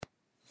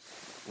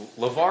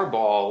LeVar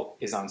Ball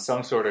is on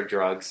some sort of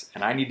drugs,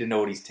 and I need to know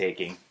what he's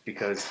taking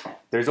because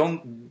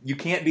you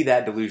can't be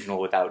that delusional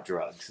without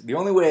drugs. The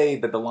only way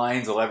that the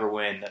Lions will ever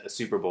win a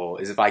Super Bowl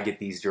is if I get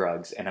these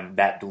drugs, and I'm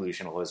that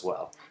delusional as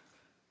well.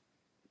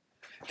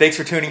 Thanks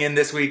for tuning in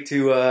this week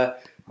to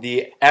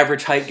the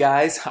Average Height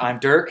Guys. I'm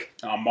Dirk.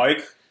 I'm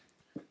Mike.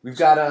 We've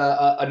got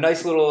a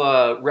nice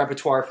little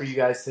repertoire for you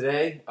guys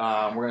today.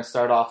 We're going to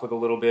start off with a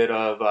little bit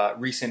of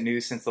recent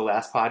news since the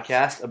last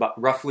podcast. About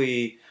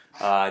roughly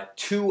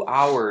 2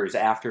 hours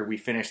after we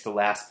finished the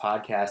last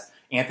podcast,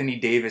 Anthony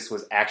Davis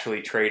was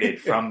actually traded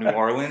from New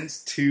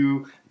Orleans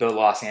to the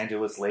Los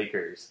Angeles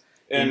Lakers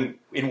in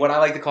what I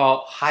like to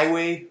call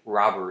highway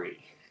robbery.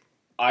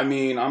 I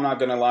mean, I'm not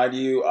going to lie to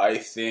you.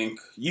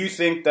 You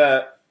think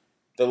that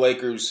the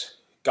Lakers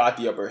got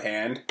the upper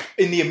hand.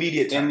 In the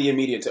immediate term.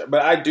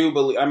 But I do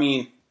believe,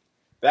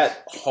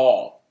 that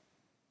haul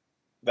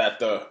that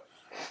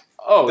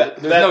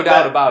there's no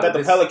doubt about it. That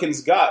the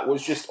Pelicans got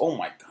was just, oh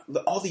my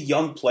God. All the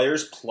young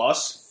players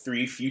plus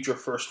 3 future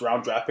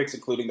first-round draft picks,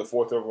 including the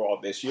 4th overall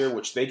this year,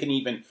 which they can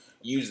even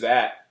use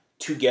that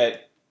to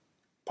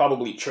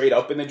probably trade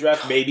up in the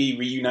draft, maybe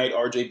reunite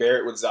RJ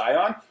Barrett with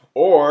Zion,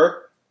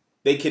 or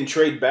they can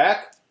trade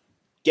back,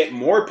 get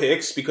more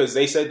picks because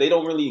they said they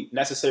don't really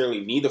necessarily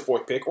need the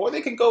 4th pick, or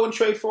they can go and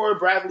trade for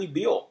Bradley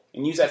Beal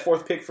and use that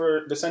 4th pick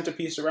for the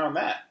centerpiece around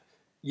that.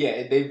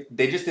 Yeah, they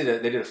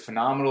did a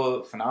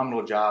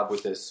phenomenal job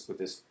with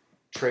this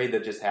trade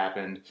that just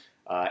happened.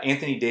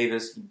 Anthony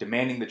Davis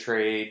demanding the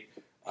trade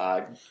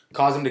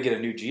caused him to get a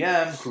new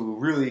GM who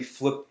really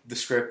flipped the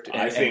script.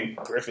 I think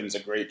Griffin's a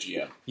great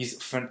GM.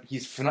 He's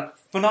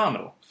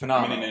phenomenal.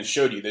 And it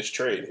showed you this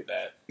trade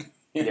that.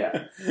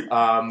 Yeah.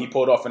 He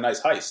pulled off a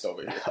nice heist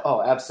over here.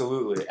 Oh,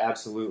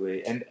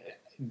 absolutely. And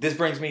this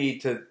brings me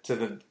to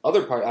the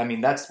other part.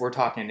 We're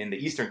talking in the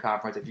Eastern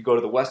Conference. If you go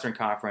to the Western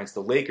Conference,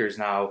 the Lakers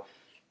now,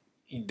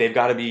 they've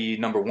got to be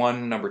number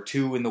 1, number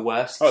 2 in the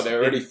West. Oh, they're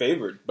already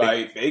favored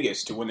by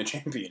Vegas to win the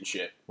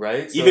championship.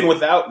 Right? Even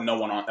without no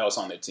one else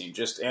on their team,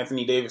 just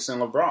Anthony Davis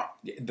and LeBron.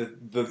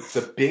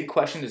 The big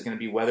question is going to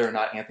be whether or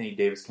not Anthony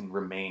Davis can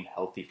remain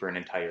healthy for an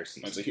entire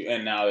season.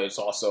 And now it's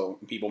also,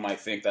 people might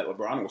think that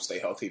LeBron will stay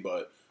healthy,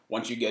 but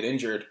once you get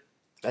injured,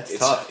 it's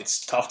tough.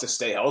 It's tough to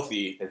stay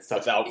healthy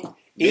without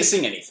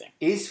missing anything.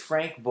 Is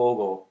Frank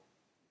Vogel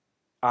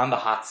on the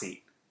hot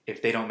seat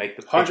if they don't make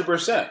the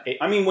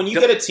 100%. When you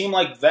get a team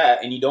like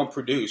that and you don't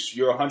produce,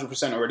 you're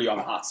 100% already on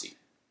the hot seat.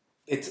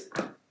 It's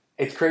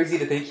crazy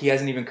to think he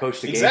hasn't even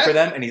coached a game for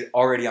them, and he's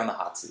already on the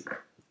hot seat.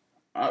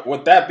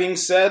 With that being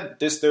said,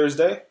 this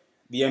Thursday,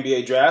 the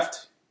NBA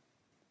Draft.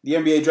 The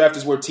NBA Draft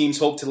is where teams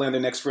hope to land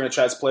their next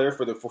franchise player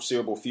for the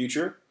foreseeable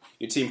future.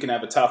 Your team can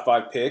have a top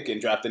 5 pick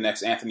and draft the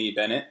next Anthony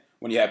Bennett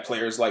when you have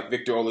players like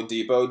Victor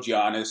Oladipo,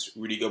 Giannis,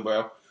 Rudy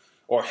Gobert,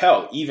 or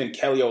hell, even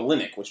Kelly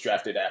Olynyk was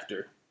drafted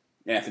after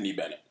Anthony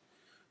Bennett.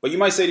 But you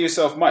might say to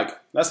yourself, Mike,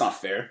 that's not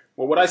fair.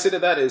 Well, what I say to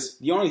that is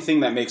the only thing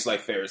that makes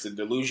life fair is the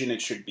delusion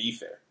it should be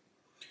fair.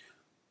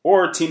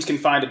 Or teams can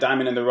find a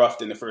diamond in the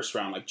rough in the first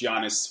round, like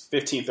Giannis,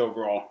 15th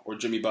overall, or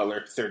Jimmy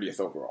Butler, 30th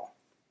overall.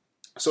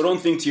 So don't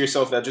think to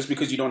yourself that just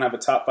because you don't have a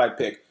top 5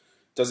 pick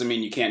doesn't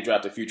mean you can't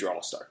draft a future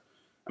All-Star.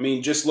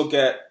 Just look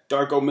at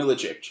Darko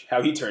Milicic,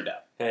 how he turned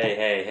out.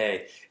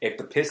 Hey. If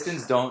the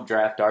Pistons don't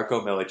draft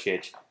Darko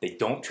Milicic, they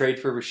don't trade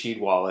for Rasheed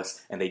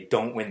Wallace, and they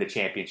don't win the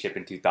championship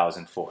in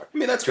 2004.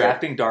 That's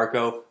drafting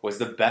Darko was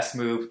the best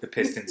move the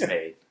Pistons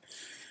made.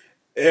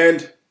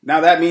 And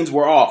now that means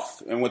we're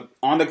off. And with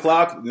on the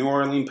clock, New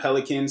Orleans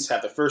Pelicans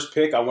have the first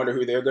pick. I wonder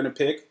who they're going to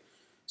pick.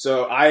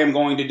 So I am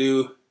going to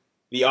do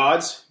the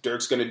odds.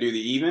 Dirk's going to do the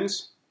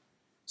evens.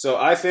 So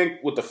I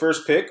think with the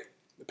first pick,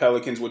 the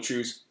Pelicans will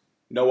choose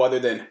no other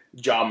than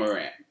Ja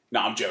Morant.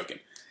 No, I'm joking.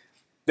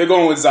 They're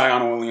going with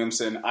Zion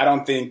Williamson. I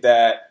don't think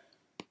that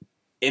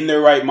in their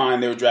right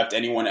mind they would draft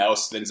anyone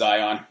else than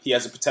Zion. He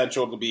has the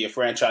potential to be a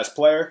franchise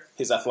player.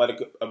 His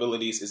athletic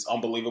abilities is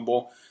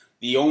unbelievable.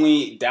 The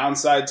only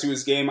downside to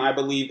his game, I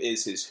believe,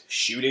 is his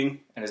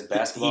shooting. And his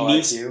basketball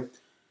IQ.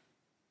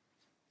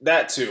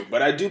 That too.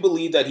 But I do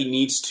believe that he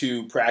needs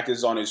to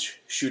practice on his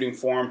shooting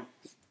form.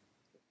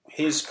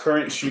 His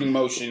current shooting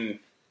motion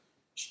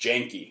is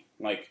janky.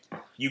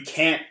 You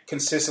can't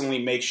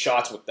consistently make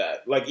shots with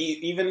that.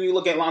 Even you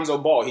look at Lonzo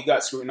Ball, he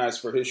got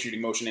scrutinized for his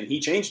shooting motion, and he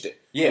changed it.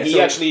 Yeah, and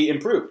he actually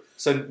improved.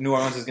 So New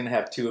Orleans is going to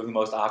have 2 of the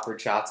most awkward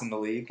shots in the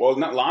league? Well,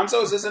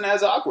 Lonzo's isn't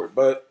as awkward,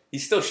 but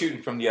he's still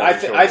shooting from the other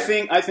shoulder.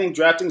 I think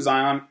drafting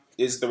Zion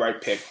is the right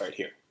pick right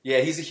here. Yeah,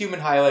 he's a human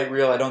highlight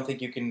reel. I don't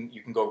think you can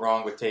go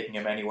wrong with taking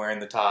him anywhere in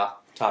the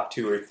top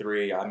 2 or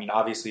 3.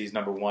 Obviously he's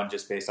number 1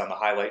 just based on the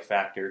highlight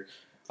factor.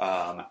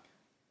 But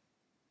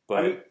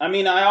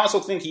I also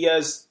think he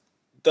has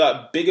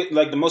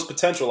the most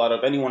potential out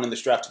of anyone in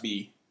this draft to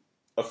be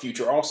a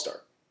future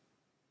All-Star.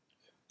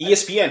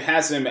 ESPN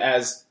has him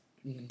as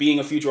being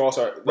a future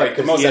All-Star. Right,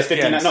 the most at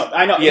 59. No,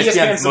 I know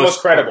ESPN's the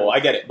most credible. I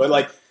get it,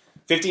 but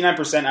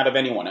 59% out of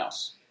anyone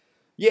else.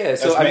 Yeah,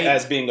 so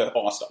as being an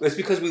All-Star. It's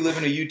because we live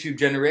in a YouTube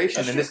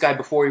generation, and this guy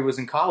before he was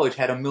in college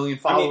had 1 million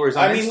followers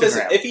on Instagram.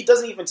 Listen, if he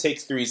doesn't even take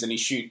threes and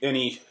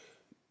he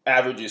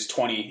averages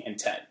 20 and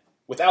 10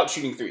 without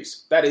shooting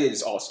threes. That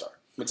is all-star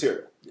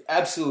material.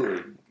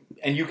 Absolutely.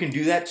 And you can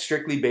do that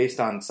strictly based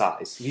on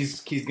size.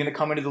 He's going to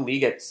come into the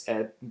league at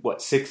what,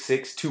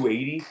 6'6",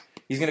 280?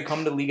 He's going to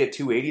come to the league at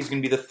 280. He's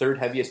going to be the third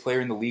heaviest player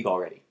in the league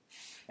already.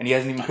 And he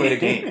hasn't even played a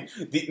game.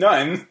 Is he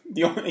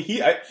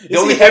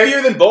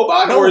heavier than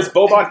Boban, or is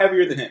Boban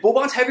heavier than him?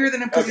 Boban's heavier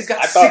than him because he's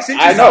got 6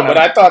 inches I know, on him. but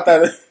I thought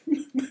that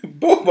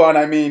Boban,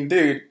 I mean,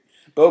 dude,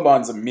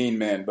 Boban's a mean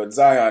man, but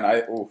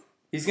Zion,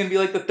 he's going to be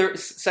like the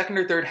second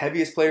or third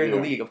heaviest player in the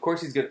league. Of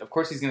course he's going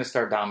to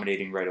start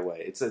dominating right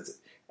away.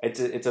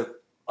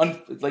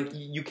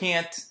 You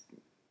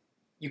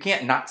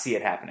can't not see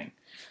it happening.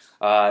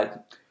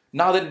 Now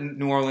that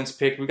New Orleans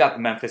picked, we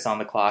got Memphis on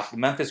the clock. The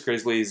Memphis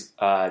Grizzlies,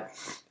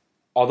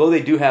 although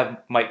they do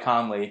have Mike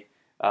Conley,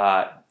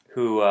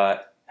 who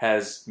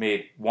has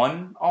made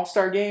one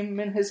All-Star game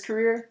in his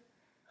career.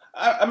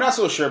 I'm not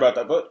so sure about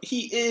that, but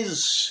he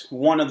is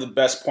one of the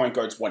best point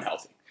guards when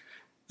healthy.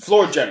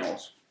 Floor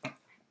generals.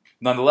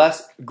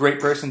 Nonetheless, great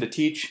person to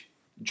teach,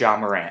 Ja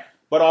Morant.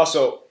 But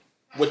also,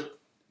 with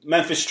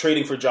Memphis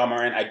trading for Ja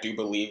Morant, I do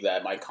believe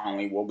that Mike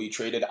Conley will be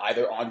traded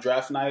either on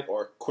draft night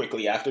or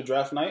quickly after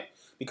draft night,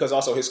 because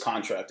also his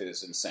contract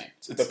is insane.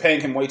 They're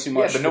paying him way too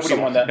much. Yeah,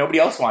 but nobody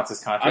else wants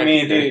his contract. I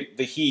mean,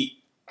 the Heat,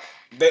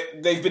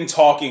 they've been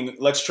talking,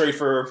 let's trade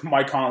for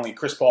Mike Conley,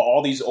 Chris Paul,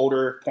 all these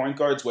older point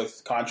guards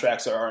with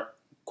contracts that are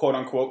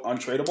quote-unquote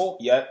untradeable,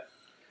 yet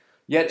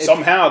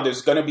somehow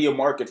there's going to be a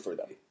market for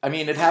them. I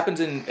mean, it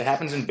happens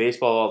in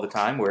baseball all the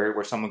time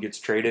where someone gets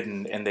traded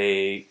and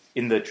they,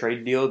 in the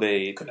trade deal,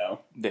 they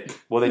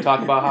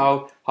talk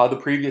about how the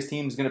previous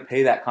team is going to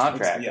pay that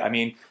contract. Yeah. I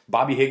mean,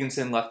 Bobby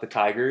Higginson left the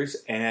Tigers,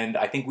 and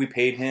I think we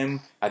paid him.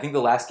 I think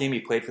the last game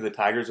he played for the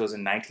Tigers was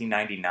in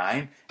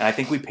 1999, and I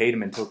think we paid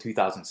him until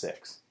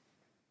 2006.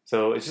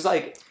 So it's just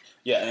like...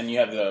 Yeah, and you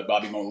have the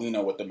Bobby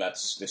Molina with the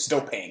Mets. They're still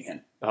paying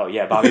him. Oh,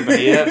 yeah, Bobby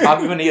Bonilla.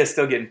 Bobby Bonilla is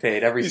still getting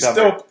paid every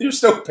summer. You're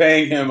still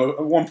paying him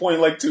at one point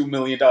like $2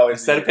 million.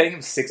 Instead of paying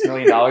him $6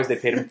 million, they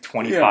paid him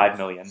 $25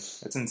 million.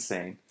 That's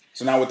insane.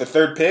 So now with the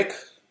third pick,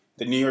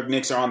 the New York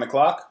Knicks are on the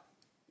clock.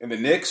 And the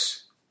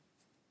Knicks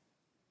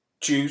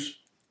choose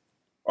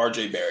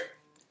R.J. Barrett.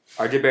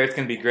 R.J. Barrett's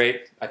going to be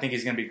great. I think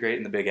he's going to be great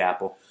in the Big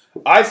Apple.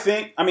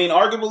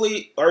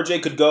 Arguably, R.J.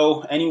 could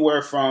go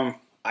anywhere from,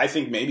 I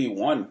think, maybe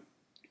 1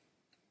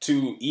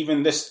 to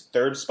even this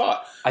third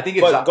spot. I think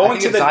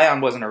if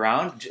Zion wasn't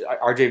around,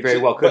 RJ very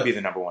well could be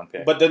the number 1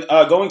 pick. But then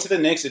going to the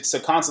Knicks, it's a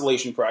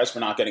consolation prize for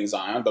not getting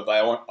Zion. But by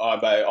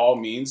all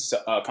means,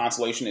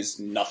 consolation is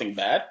nothing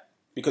bad,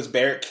 because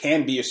Barrett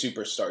can be a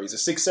superstar. He's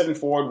a 6'7"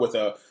 forward with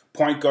a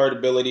point guard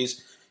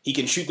abilities. He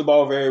can shoot the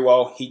ball very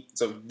well.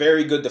 He's a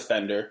very good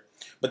defender.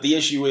 But the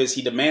issue is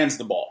he demands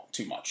the ball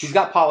too much. He's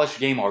got polished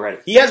game already.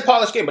 He has a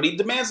polished game, but he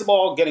demands the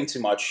ball getting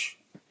too much.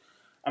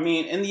 I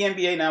mean, in the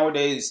NBA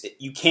nowadays,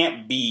 you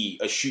can't be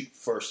a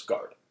shoot-first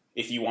guard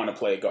if you want to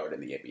play a guard in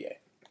the NBA.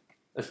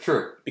 That's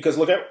true. Because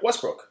look at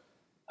Westbrook.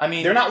 I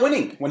mean, they're not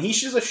winning. When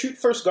he's a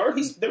shoot-first guard,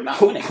 they're not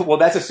winning. Well,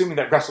 that's assuming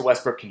that Russell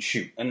Westbrook can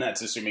shoot. And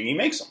that's assuming he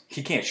makes them.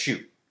 He can't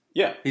shoot.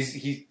 Yeah.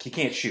 He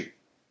can't shoot.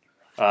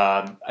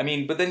 But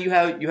then you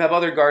have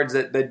other guards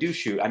that do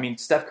shoot. I mean,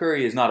 Steph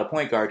Curry is not a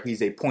point guard.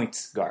 He's a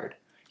points guard.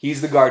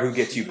 He's the guard who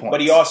gets you points. But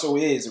he also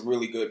is a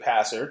really good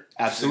passer.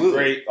 Absolutely. He's a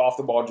great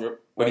off-the-ball dribble.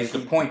 But he's the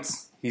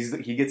points.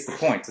 He gets the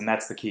points, and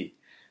that's the key.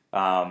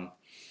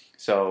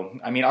 So,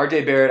 I mean,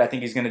 R.J. Barrett, I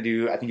think he's going to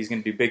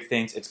do big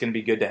things. It's going to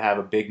be good to have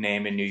a big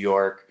name in New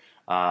York.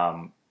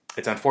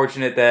 It's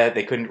unfortunate that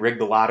they couldn't rig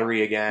the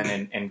lottery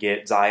again and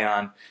get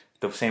Zion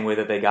the same way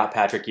that they got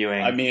Patrick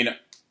Ewing. I mean,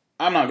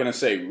 I'm not going to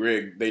say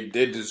rigged. They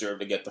did deserve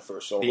to get the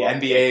first overall.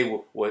 The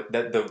NBA,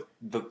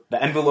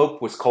 the envelope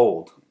was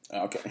cold.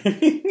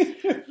 Okay.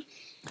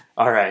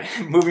 All right,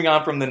 moving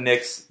on from the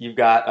Knicks, you've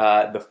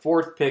got the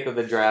 4th pick of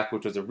the draft,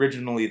 which was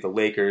originally the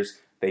Lakers.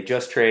 They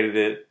just traded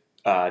it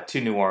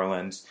to New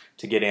Orleans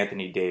to get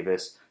Anthony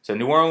Davis. So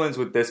New Orleans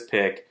with this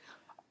pick,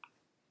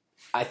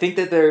 I think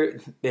that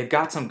they've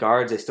got some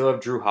guards. They still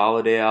have Drew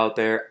Holiday out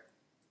there.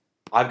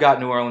 I've got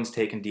New Orleans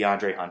taking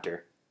DeAndre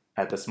Hunter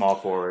at the small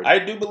forward. I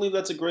do believe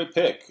that's a great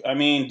pick. I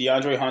mean,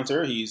 DeAndre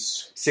Hunter,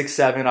 he's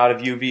 6'7" out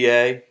of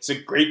UVA. He's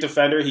a great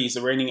defender. He's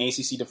the reigning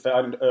ACC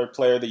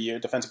Player of the Year,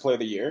 Defensive Player of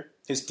the Year.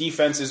 His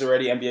defense is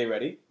already NBA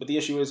ready, but the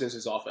issue is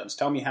his offense.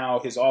 Tell me how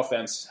his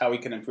offense, how he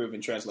can improve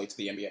and translate to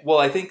the NBA. Well,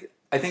 I think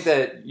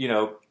that,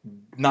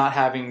 not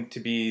having to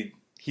be,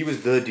 he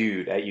was the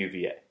dude at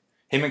UVA.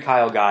 Him and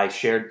Kyle Guy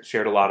shared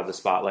a lot of the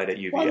spotlight at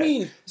UVA. Well, I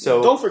mean,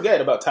 don't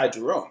forget about Ty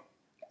Jerome.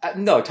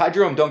 No, Ty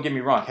Jerome, don't get me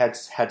wrong, had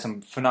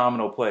some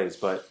phenomenal plays,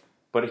 but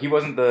he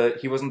wasn't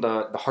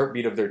the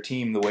heartbeat of their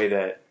team the way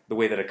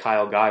that a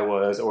Kyle Guy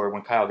was, or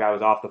when Kyle Guy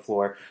was off the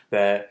floor,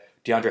 that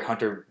DeAndre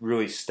Hunter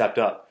really stepped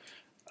up.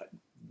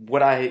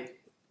 What I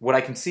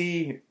can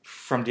see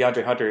from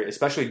DeAndre Hunter,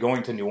 especially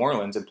going to New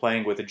Orleans and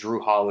playing with a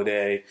Drew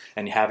Holiday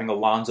and having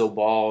Alonzo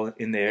Ball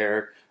in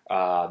there,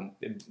 they're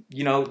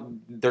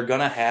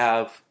gonna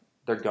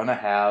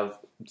have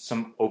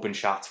some open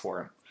shots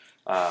for him.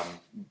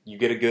 You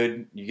get a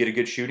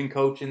good shooting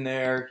coach in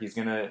there.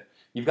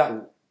 You've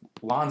got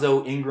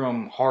Lonzo,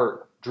 Ingram,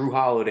 Hart, Drew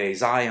Holiday,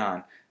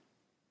 Zion.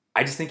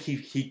 I just think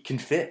he can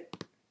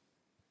fit.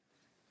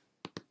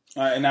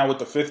 And now with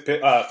the fifth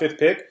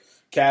pick,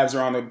 Cavs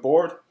are on the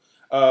board.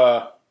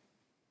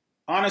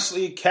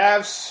 Honestly,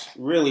 Cavs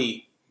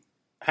really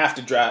have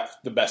to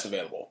draft the best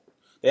available.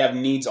 They have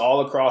needs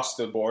all across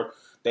the board.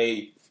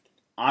 They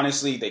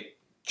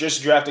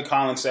just drafted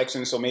Colin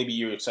Sexton, so maybe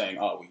you're saying,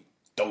 oh, we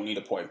don't need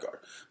a point guard.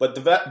 But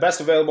the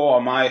best available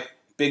on my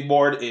big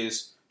board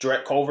is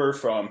Jarrett Culver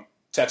from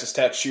Texas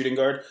Tech, shooting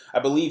guard. I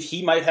believe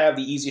he might have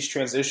the easiest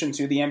transition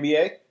to the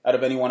NBA out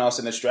of anyone else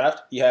in this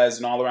draft. He has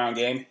an all-around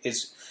game.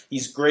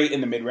 He's great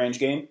in the mid-range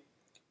game.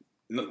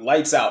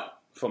 Lights out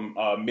from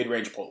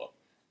mid-range pull-up.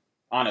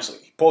 Honestly,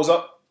 he pulls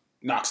up,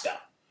 knocks down.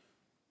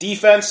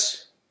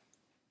 Defense,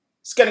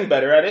 he's getting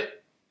better at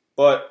it,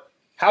 but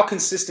how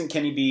consistent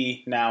can he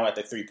be now at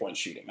the three-point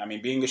shooting? I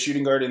mean, being a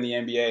shooting guard in the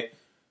NBA,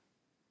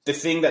 the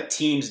thing that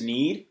teams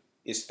need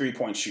is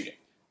three-point shooting.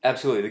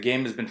 Absolutely. The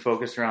game has been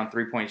focused around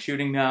three-point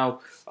shooting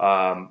now.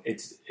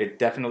 It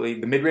definitely,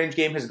 the mid-range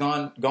game has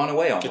gone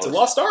away almost. It's a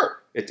lost art.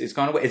 It's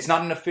gone away. It's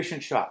not an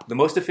efficient shot. The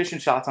most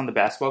efficient shots on the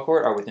basketball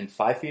court are within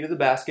 5 feet of the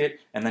basket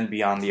and then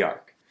beyond the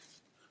arc.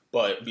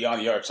 But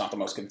beyond the arc, it's not the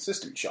most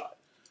consistent shot.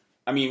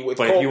 I mean, with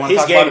but Cole, if you want to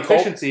talk about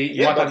efficiency,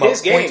 you want to talk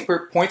about game.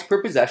 points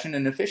per possession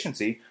and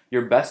efficiency.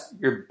 Your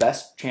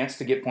best chance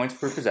to get points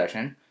per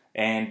possession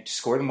and to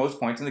score the most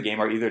points in the game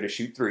are either to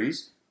shoot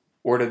threes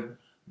or to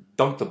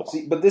dunk the ball.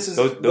 See, but this is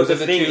those the are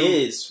the thing two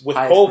is with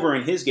Culver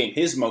in his game,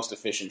 his most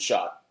efficient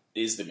shot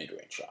is the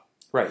mid-range shot.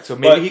 Right, so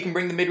maybe he can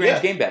bring the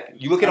mid-range game back.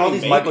 You look at all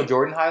these Michael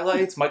Jordan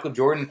highlights. Michael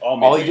Jordan,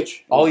 all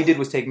he did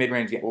was take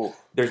mid-range game. Ooh.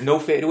 There's no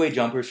fadeaway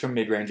jumpers from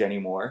mid-range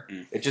anymore.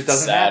 It just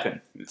doesn't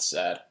happen. It's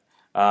sad.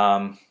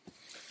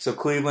 So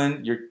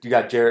Cleveland, you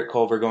got Jarrett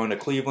Culver going to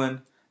Cleveland.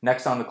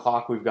 Next on the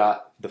clock, we've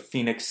got the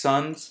Phoenix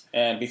Suns.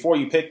 And before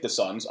you pick the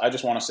Suns, I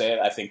just want to say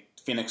I think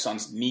Phoenix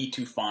Suns need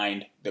to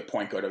find the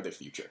point guard of the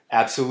future.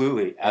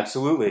 Absolutely. That's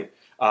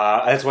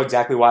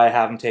exactly why I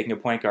have him taking a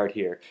point guard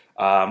here.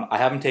 I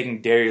have him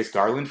taking Darius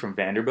Garland from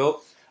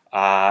Vanderbilt.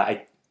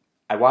 I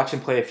watched him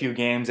play a few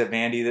games at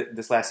Vandy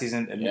this last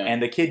season,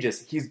 and the kid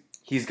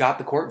he's got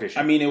the court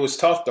vision. I mean, it was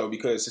tough though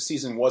because the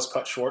season was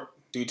cut short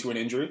due to an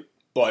injury.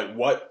 But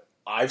what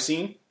we've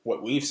seen,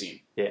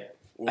 yeah.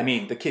 Ooh. I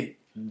mean, the kid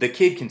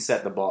can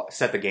set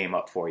the game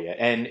up for you,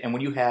 and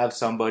when you have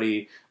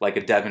somebody like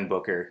a Devin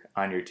Booker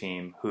on your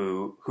team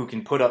who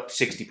can put up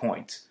 60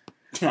 points.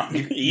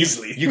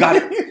 Easily. You got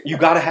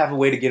to have a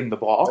way to get him the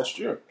ball. That's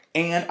true.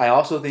 And I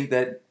also think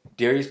that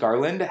Darius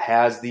Garland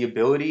has the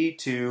ability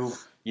to,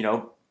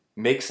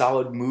 make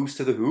solid moves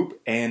to the hoop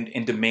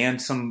and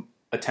demand some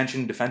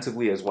attention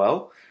defensively as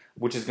well,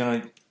 which is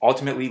going to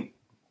ultimately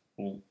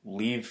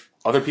leave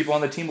other people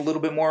on the team a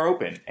little bit more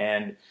open.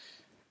 And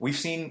we've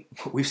seen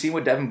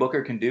what Devin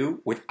Booker can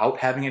do without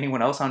having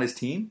anyone else on his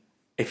team.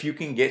 If you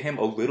can get him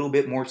a little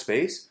bit more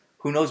space,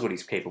 who knows what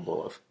he's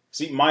capable of.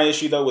 See, my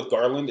issue, though, with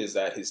Garland is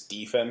that his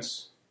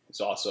defense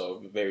is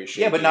also very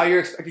shaky. Yeah, but now you're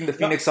expecting the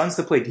Phoenix Suns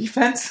to play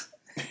defense?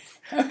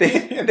 They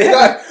haven't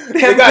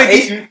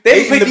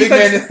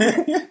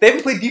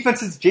played defense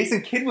since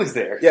Jason Kidd was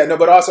there. Yeah, no,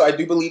 but also I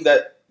do believe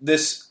that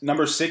this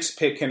number 6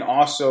 pick can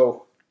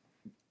also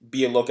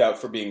be a lookout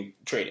for being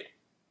traded.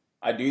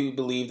 I do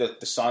believe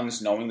that the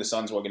Suns, knowing the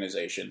Suns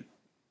organization,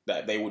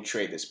 that they would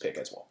trade this pick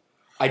as well.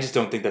 I just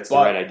don't think that's the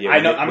right idea.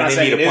 I'm not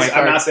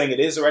saying it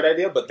is the right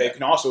idea, but they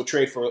can also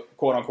trade for,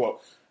 quote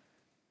unquote,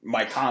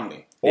 Mike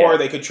Conley. Or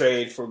they could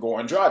trade for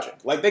Goran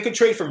Dragic. Like, they could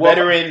trade for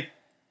veteran,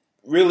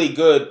 really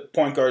good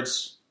point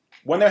guards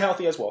when they're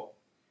healthy as well.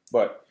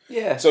 But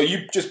so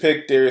you just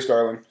picked Darius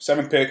Garland.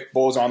 7th pick,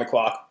 Bulls on the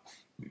clock.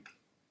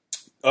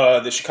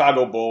 The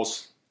Chicago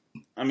Bulls,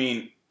 I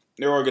mean,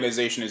 their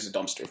organization is a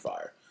dumpster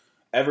fire.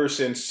 Ever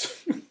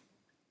since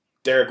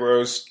Derrick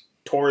Rose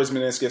tore his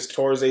meniscus,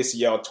 tore his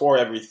ACL, tore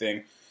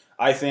everything,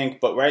 I think.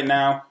 But right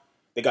now,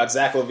 they got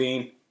Zach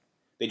LaVine.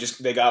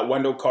 They got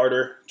Wendell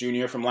Carter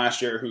Jr. from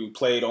last year, who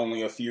played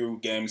only a few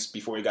games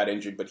before he got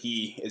injured, but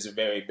he is a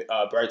very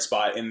bright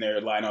spot in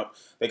their lineup.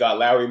 They got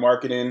Lauri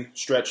Markkanen,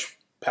 stretch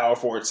power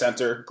forward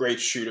center, great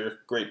shooter,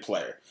 great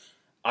player.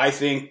 I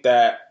think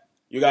that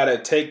you got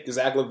to take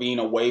Zach LaVine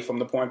away from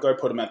the point guard,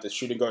 put him at the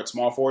shooting guard,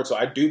 small forward. So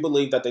I do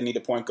believe that they need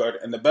a point guard,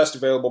 and the best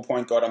available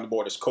point guard on the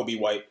board is Coby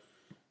White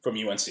from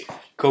UNC.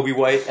 Coby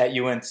White at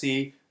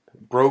UNC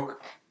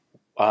broke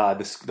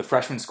the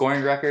freshman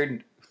scoring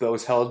record that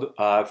was held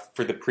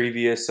for the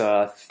previous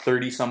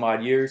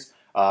 30-some-odd years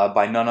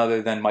by none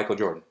other than Michael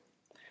Jordan.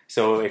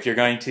 So if you're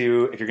going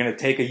to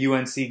take a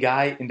UNC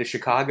guy into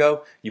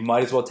Chicago, you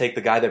might as well take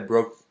the guy that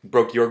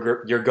broke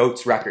your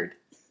GOAT's record.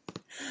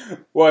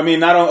 Well, I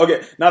mean, not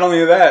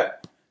only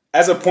that,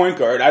 as a point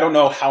guard, I don't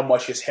know how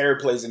much his hair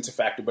plays into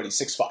factor, but he's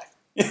 6'5".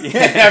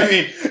 I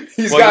mean,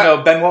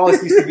 Ben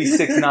Wallace used to be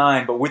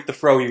 6'9", but with the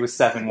fro, he was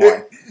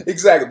 7'1".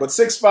 Exactly, but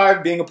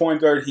 6'5", being a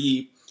point guard,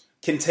 he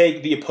can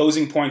take the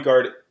opposing point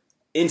guard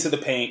into the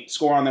paint,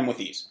 score on them with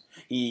ease.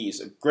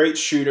 He's a great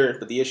shooter,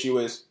 but the issue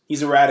is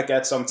he's erratic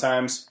at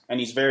sometimes,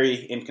 and he's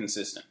very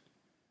inconsistent.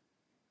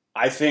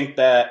 I think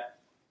that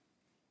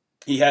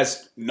He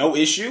has no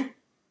issue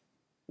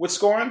with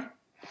scoring,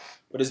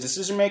 but his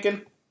decision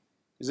making,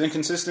 his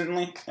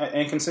inconsistency,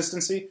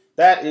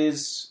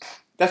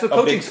 that's what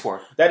coaching's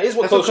for. That is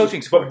what That's what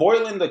coaching's for. But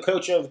Boylan, the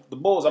coach of the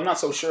Bulls, I'm not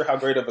so sure how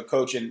great of a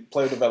coach and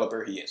player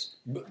developer he is.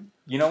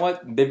 You know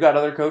what? They've got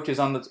other coaches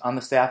on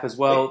the staff as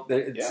well.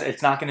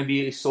 It's not going to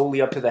be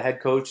solely up to the head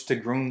coach to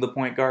groom the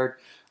point guard.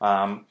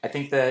 I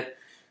think that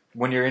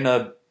when you're in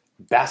a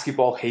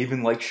basketball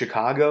haven like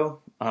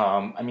Chicago,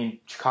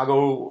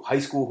 Chicago high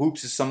school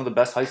hoops is some of the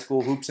best high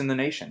school hoops in the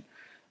nation.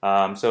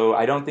 So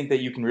I don't think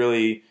that you can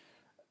really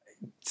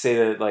say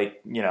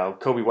that,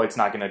 Kobe White's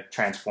not going to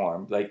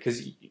transform.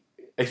 Because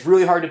it's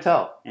really hard to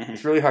tell. Mm-hmm.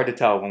 It's really hard to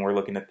tell when we're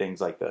looking at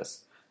things like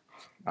this.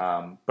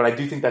 But I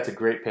do think that's a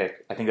great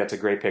pick. I think that's a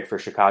great pick for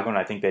Chicago, and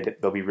I think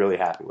they'll be really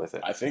happy with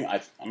it.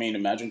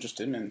 Imagine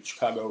just him in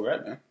Chicago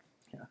red, man.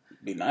 Yeah.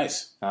 It'd be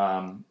nice.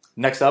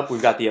 Next up,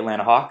 we've got the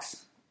Atlanta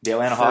Hawks. The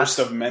Atlanta Hawks. First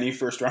of many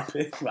first-round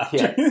picks.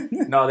 Yeah.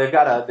 No, they've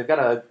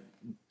got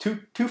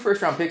two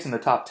first-round picks in the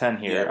top 10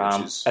 here.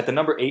 Yeah, at the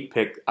number 8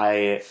 pick,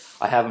 I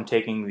have them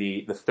taking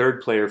the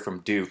third player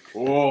from Duke.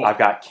 Whoa. I've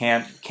got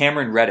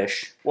Cameron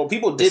Reddish. Well,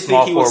 people did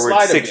think he would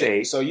slide a bit,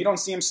 6'8". so you don't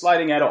see him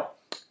sliding at all.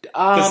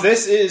 Because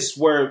this is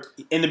where,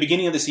 in the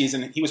beginning of the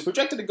season, he was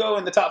projected to go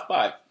in the top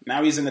 5.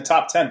 Now he's in the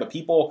top 10, but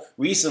people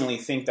recently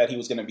think that he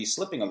was going to be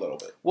slipping a little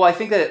bit. Well, I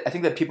think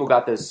that people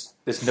got this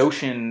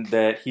notion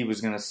that he was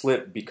going to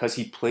slip because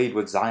he played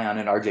with Zion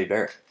and RJ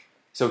Barrett.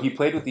 So he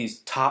played with these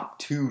top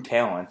 2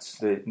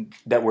 talents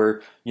that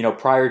were,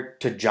 prior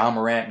to Ja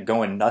Morant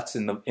going nuts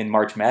in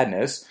March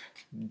Madness,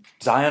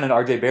 Zion and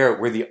RJ Barrett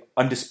were the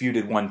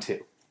undisputed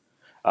 1-2.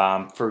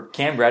 For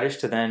Cam Reddish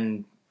to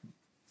then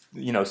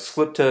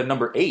slip to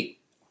number 8,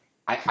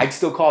 I'd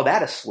still call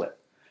that a slip,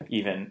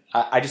 even.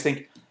 I just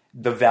think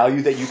the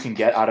value that you can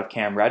get out of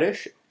Cam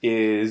Reddish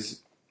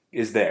is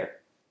there.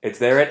 It's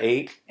there at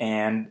 8,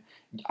 and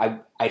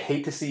I'd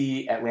hate to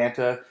see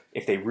Atlanta,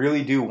 if they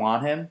really do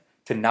want him,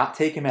 to not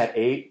take him at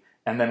 8,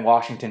 and then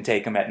Washington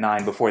take him at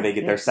 9 before they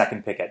get their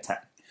second pick at 10.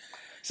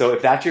 So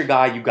if that's your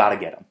guy, you got to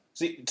get him.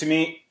 See, to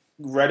me,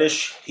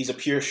 Reddish, he's a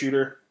pure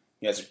shooter.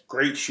 He has a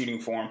great shooting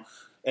form.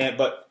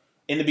 But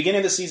in the beginning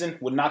of the season,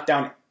 would knock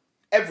down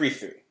every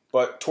 3.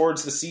 But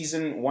towards the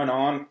season went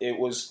on, it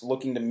was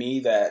looking to me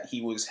that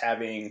he was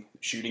having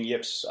shooting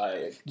yips.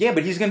 Yeah,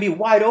 but he's going to be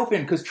wide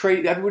open because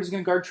everybody's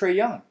going to guard Trae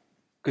Young.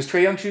 Because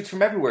Trae Young shoots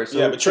from everywhere. So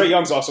yeah, but Trae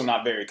Young's also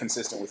not very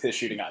consistent with his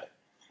shooting either.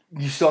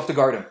 You still have to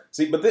guard him.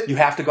 See, but you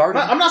have to guard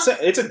him. I'm not saying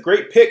it's a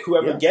great pick.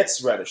 Whoever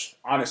gets Reddish,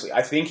 honestly,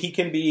 I think he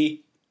can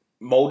be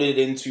molded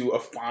into a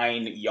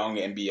fine young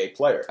NBA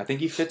player. I think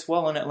he fits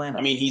well in Atlanta.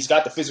 I mean, he's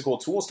got the physical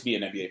tools to be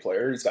an NBA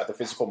player. He's got the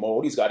physical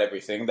mold. He's got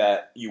everything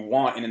that you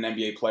want in an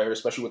NBA player,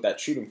 especially with that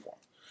shooting form.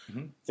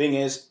 Mm-hmm. Thing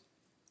is,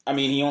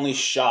 he only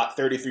shot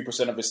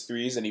 33% of his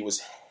threes, and he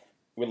was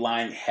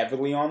relying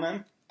heavily on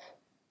them.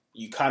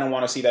 You kind of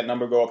want to see that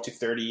number go up to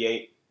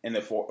 38 in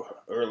the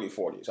early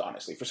 40s,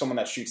 honestly, for someone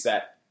that shoots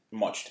that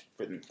much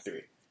for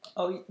 3.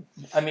 Oh,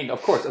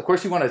 of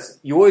course,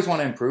 you always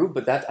want to improve,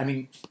 but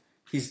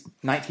he's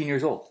 19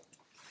 years old.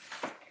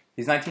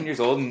 He's 19 years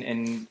old,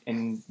 and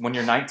when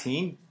you're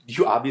 19,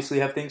 you obviously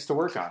have things to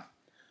work on.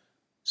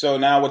 So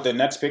now with the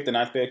next pick, the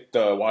 9th pick,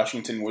 the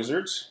Washington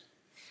Wizards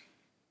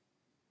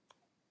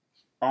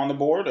are on the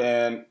board,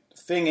 and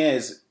the thing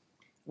is,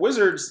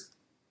 Wizards,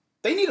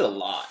 they need a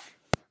lot.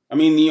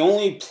 The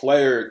only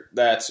player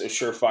that's a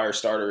surefire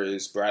starter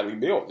is Bradley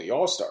Beal, the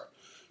All-Star.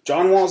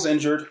 John Wall's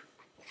injured,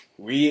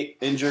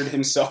 re-injured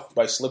himself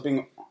by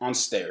slipping on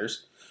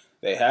stairs.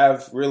 They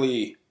have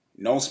really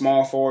no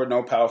small forward,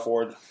 no power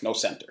forward, no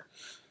center.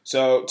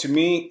 So to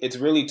me, it's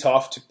really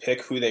tough to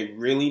pick who they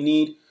really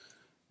need.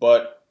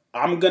 But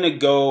I'm going to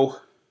go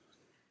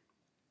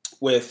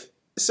with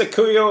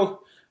Sekou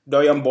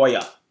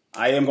Doumbouya.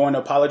 I am going to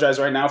apologize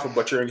right now for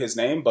butchering his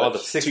name. But the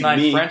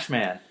 6'9" French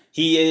man.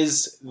 He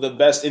is the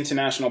best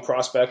international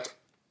prospect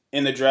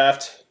in the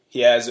draft. He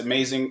has an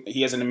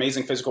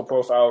amazing physical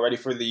profile ready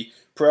for the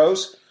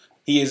pros.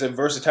 He is a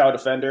versatile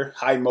defender,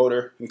 high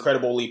motor,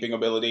 incredible leaping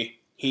ability.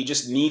 He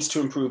just needs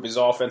to improve his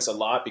offense a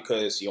lot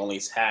because he only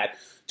had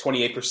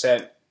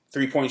 28%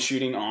 three-point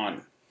shooting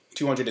on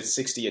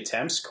 260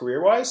 attempts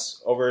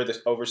career-wise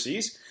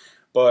overseas.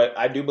 But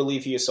I do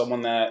believe he is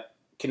someone that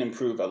can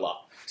improve a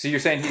lot. So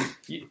you're saying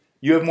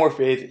you have more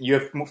faith. You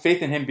have more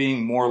faith in him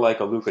being more like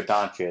a Luka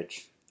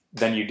Doncic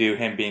than you do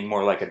him being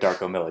more like a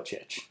Darko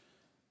Milicic.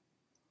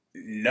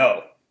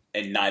 No,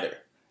 and neither.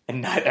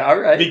 All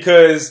right.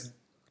 Because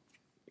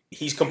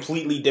he's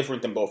completely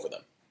different than both of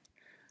them.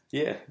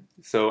 Yeah.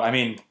 So,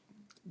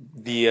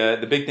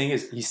 the big thing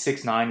is he's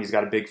 6'9", he's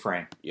got a big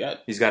frame. Yeah.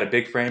 He's got a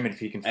big frame, and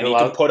if he can fill out... And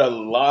he can put a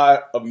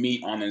lot of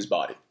meat on his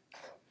body.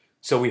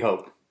 So we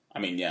hope.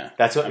 Yeah.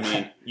 That's what...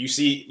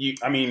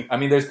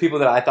 there's people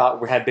that I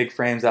thought had big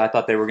frames that I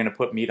thought they were going to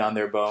put meat on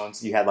their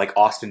bones. You had,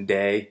 Austin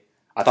Day.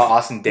 I thought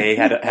Austin Day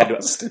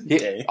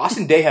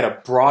Austin Day had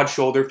a broad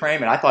shoulder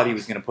frame, and I thought he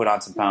was going to put on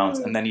some pounds,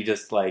 and then he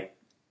just,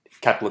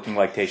 kept looking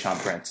like Tayshaun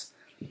Prince.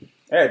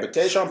 Hey, but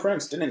Tayshaun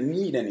Prince didn't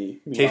need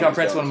any. Tayshaun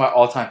Prince is one of my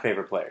all-time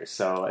favorite players.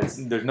 So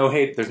there's no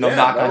hate. There's no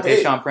knock on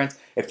hate. Tayshaun Prince.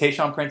 If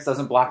Tayshaun Prince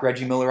doesn't block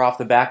Reggie Miller off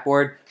the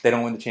backboard, they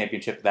don't win the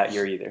championship that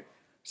year either.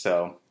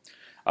 So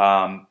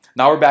now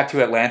we're back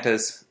to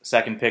Atlanta's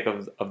second pick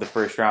of the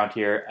first round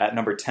here at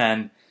number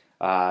 10.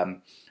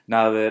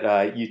 Now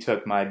that you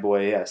took my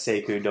boy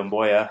Sekou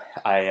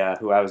Doumbouya,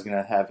 who I was going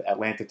to have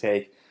Atlanta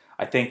take,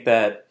 I think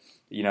that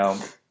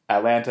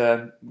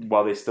Atlanta,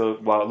 while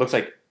it looks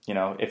like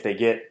if they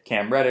get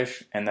Cam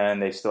Reddish and then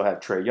they still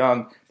have Trae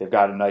Young, they've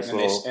got a nice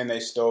and they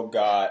still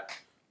got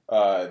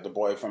the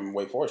boy from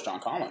Wake Forest, John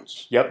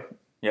Collins. Yep.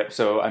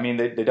 So I mean,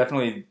 they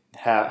definitely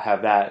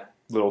have that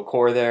little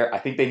core there. I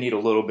think they need a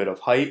little bit of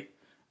height.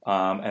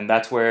 And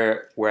that's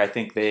where I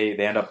think they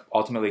end up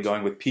ultimately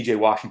going with P.J.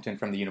 Washington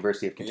from the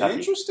University of Kentucky.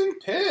 Interesting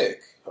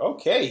pick.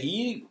 Okay,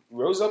 he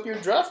rose up your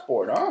draft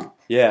board, huh?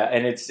 Yeah,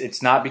 and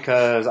it's not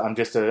because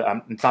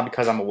it's not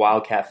because I'm a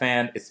Wildcat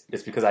fan. It's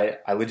because I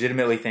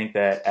legitimately think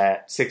that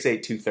at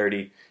 6'8",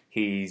 230,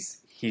 he's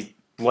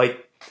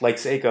like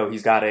Sekou.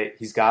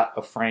 He's got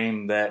a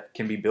frame that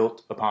can be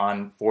built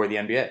upon for the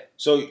NBA.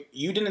 So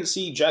you didn't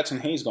see Jackson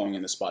Hayes going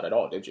in the spot at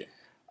all, did you?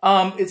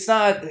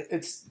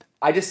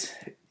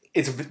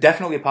 It's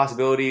definitely a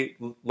possibility.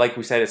 Like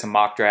we said, it's a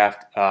mock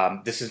draft.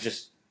 This is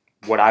just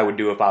what I would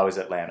do if I was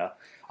Atlanta.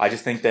 I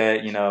just think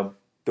that,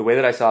 the way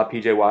that I saw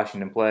P.J.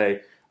 Washington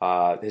play,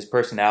 his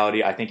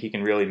personality, I think he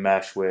can really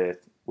mesh with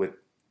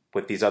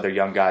these other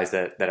young guys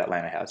that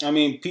Atlanta has. I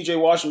mean, P.J.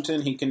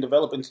 Washington, he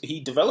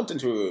developed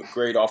into a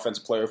great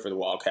offensive player for the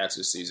Wildcats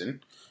this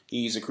season.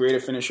 He's a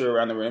creative finisher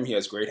around the rim. He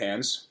has great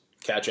hands,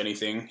 catch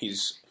anything.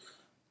 He's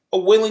a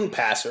willing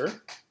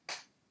passer.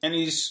 And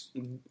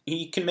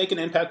he can make an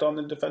impact on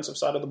the defensive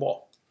side of the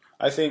ball.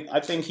 I think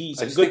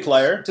he's a good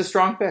player. It's a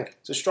strong pick.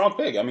 It's a strong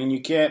pick. I mean,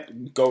 you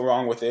can't go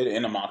wrong with it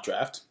in a mock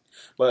draft.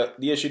 But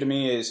the issue to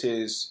me is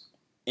his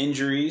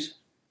injuries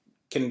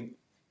can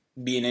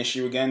be an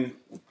issue again.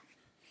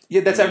 Yeah,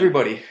 that's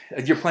everybody.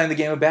 You're playing the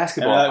game of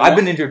basketball. I've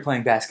been injured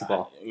playing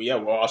basketball. Yeah,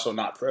 we're also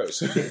not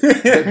pros. All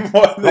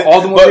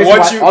the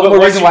more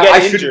reason why I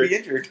shouldn't be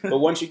injured. But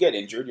once you get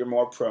injured, you're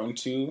more prone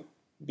to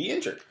be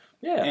injured.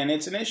 Yeah. And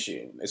it's an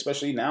issue,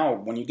 especially now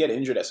when you get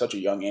injured at such a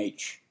young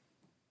age.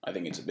 I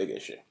think it's a big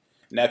issue.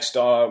 Next,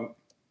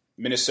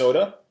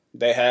 Minnesota.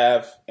 They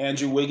have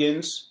Andrew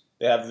Wiggins.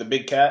 They have the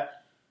big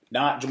cat,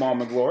 not Jamal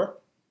McGlure,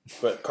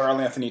 but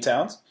Karl Anthony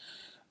Towns.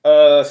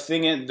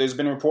 There's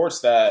been reports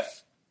that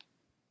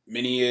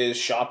Minnie is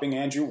shopping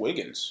Andrew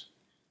Wiggins.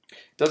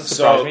 Doesn't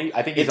surprise me.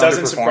 I think he's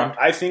underperformed.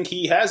 I think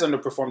he has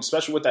underperformed,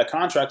 especially with that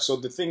contract. So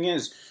the thing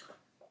is,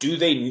 do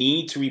they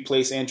need to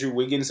replace Andrew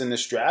Wiggins in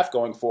this draft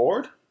going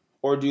forward?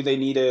 Or do they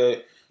need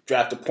to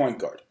draft a point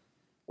guard?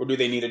 Or do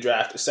they need to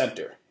draft a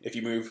center if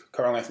you move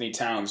Karl Anthony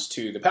Towns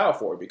to the power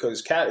forward?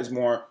 Because Cat is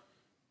more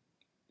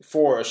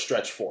for a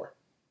stretch four,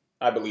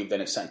 I believe,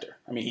 than a center.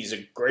 I mean, he's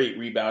a great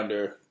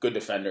rebounder, good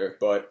defender,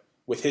 but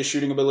with his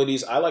shooting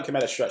abilities, I like him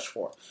at a stretch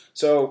four.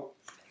 So,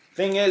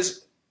 thing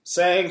is,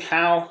 saying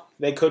how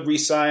they could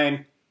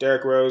re-sign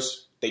Derrick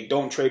Rose, they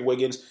don't trade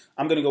Wiggins,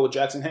 I'm going to go with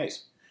Jackson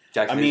Hayes.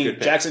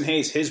 Jackson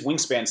Hayes, his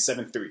wingspan's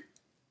 7'3".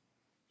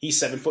 He's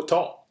 7 foot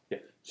tall. Yeah.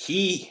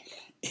 He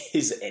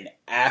is an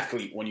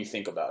athlete when you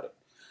think about it.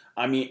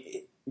 I mean,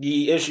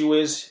 the issue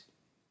is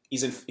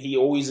he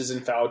always is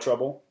in foul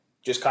trouble,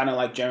 just kind of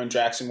like Jaren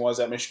Jackson was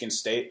at Michigan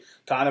State.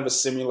 Kind of a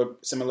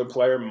similar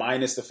player,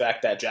 minus the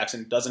fact that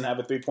Jackson doesn't have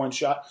a three-point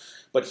shot.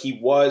 But he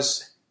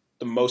was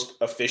the most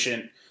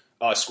efficient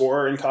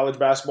scorer in college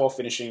basketball,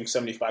 finishing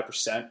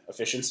 75%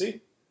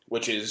 efficiency,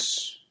 which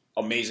is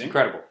amazing.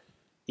 Incredible.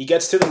 He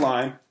gets to the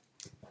line,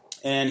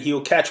 and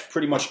he'll catch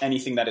pretty much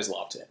anything that is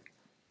lobbed to him.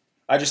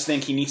 I just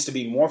think he needs to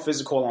be more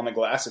physical on the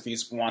glass if he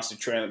wants to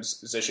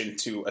transition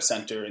to a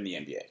center in the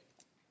NBA.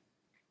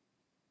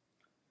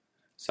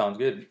 Sounds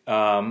good.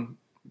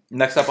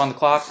 Next up on the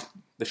clock,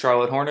 the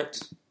Charlotte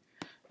Hornets,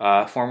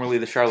 formerly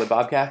the Charlotte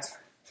Bobcats.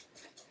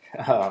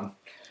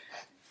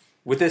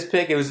 With this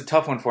pick, it was a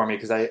tough one for me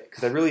because I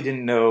really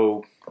didn't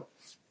know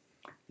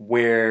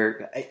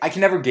where... I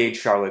can never gauge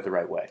Charlotte the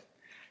right way.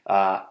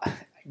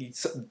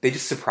 They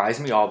just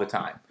surprise me all the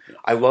time.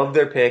 I love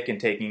their pick in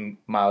taking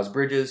Miles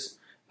Bridges.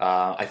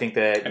 I think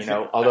that,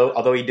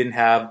 although he didn't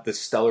have the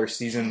stellar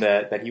season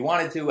that he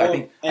wanted to, I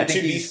think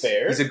he's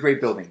a great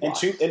building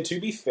block. And to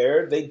be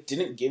fair, they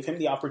didn't give him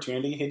the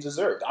opportunity he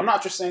deserved. I'm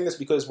not just saying this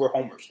because we're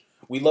homers.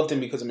 We loved him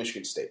because of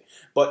Michigan State.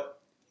 But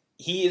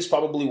he is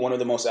probably one of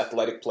the most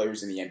athletic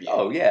players in the NBA.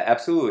 Oh, yeah,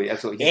 absolutely.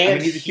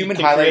 He's a human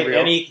highlight reel.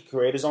 And he can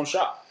create his own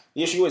shot.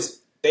 The issue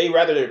is they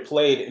rather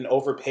played and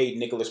overpaid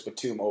Nicholas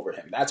Batum over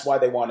him. That's why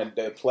they wanted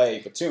to play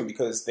Batum,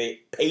 because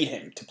they paid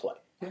him to play.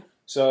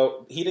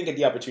 So he didn't get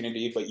the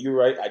opportunity, but you're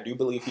right. I do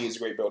believe he is a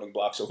great building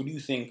block. So who do you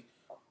think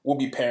will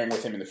be pairing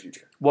with him in the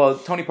future? Well,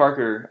 Tony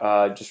Parker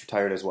just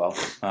retired as well.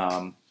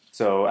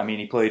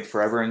 He played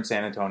forever in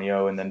San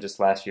Antonio and then just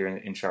last year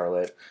in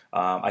Charlotte.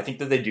 I think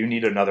that they do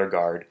need another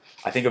guard.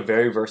 I think a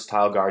very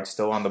versatile guard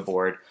still on the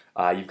board.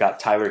 You've got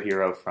Tyler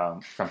Hero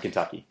from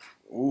Kentucky.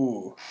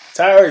 Ooh,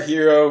 Tyler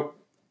Hero,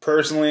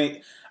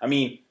 personally,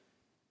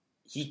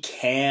 he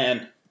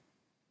can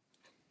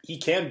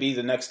be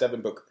the next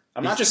Devin Booker.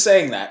 I'm not just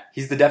saying that.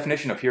 He's the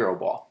definition of hero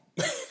ball.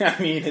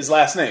 I mean, his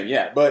last name,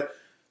 yeah. But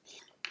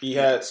he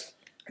has...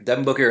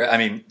 Devin Booker, I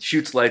mean,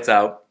 shoots lights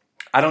out.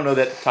 I don't know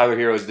that Tyler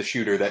Hero is the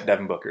shooter that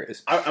Devin Booker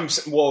is.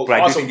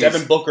 Also,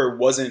 Devin Booker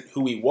wasn't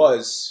who he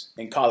was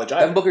in college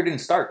either. Devin Booker didn't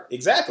start.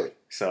 Exactly.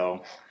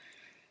 So,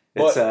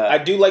 but I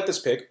do like this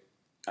pick.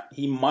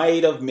 He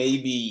might have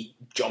maybe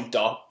jumped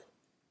up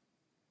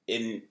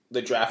in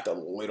the draft a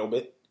little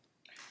bit.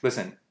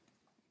 Listen,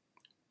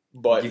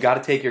 but you got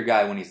to take your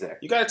guy when he's there.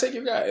 You got to take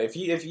your guy. If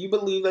you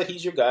believe that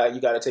he's your guy, you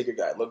got to take your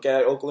guy. Look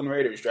at Oakland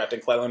Raiders drafting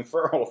Clelin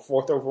Ferrell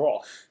 4th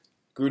overall.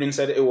 Gruden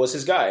said it was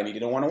his guy, and he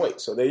didn't want to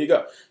wait. So there you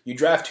go. You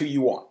draft who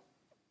you want.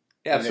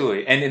 Yeah,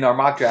 absolutely. And in our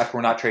mock draft,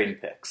 we're not trading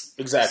picks.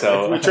 Exactly.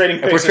 So, if we're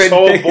trading picks, this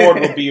whole board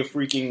will be a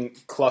freaking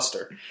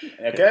cluster.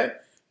 Okay?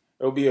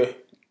 It'll be a...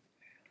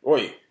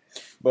 Oi.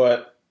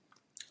 But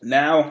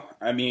now,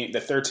 I mean, the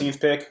 13th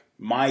pick,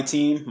 my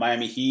team,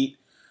 Miami Heat.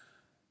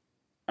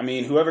 I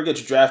mean, whoever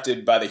gets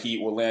drafted by the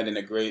Heat will land in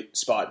a great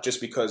spot just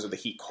because of the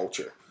Heat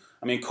culture.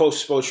 I mean, Coach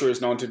Spoelstra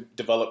is known to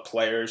develop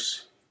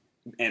players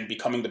and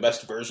becoming the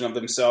best version of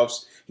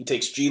themselves. He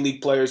takes G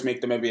League players,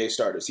 make them NBA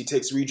starters. He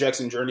takes rejects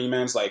and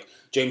journeymans like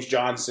James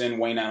Johnson,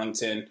 Wayne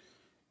Ellington,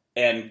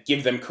 and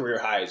give them career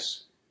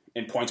highs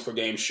in points per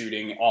game,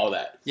 shooting, all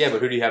that. Yeah, but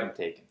who do you have him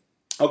taking?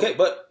 Okay,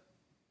 but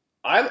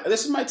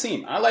this is my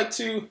team. I like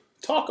to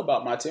talk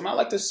about my team. I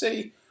like to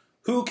say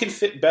who can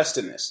fit best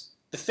in this.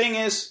 The thing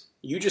is,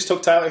 you just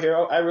took Tyler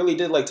Hero. I really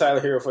did like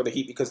Tyler Hero for the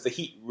Heat because the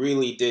Heat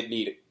really did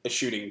need a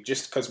shooting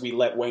just because we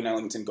let Wayne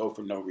Ellington go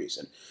for no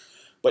reason.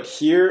 But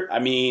here, I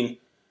mean,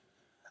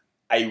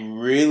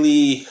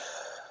 there's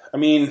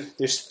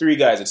 3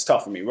 guys. It's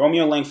tough for me.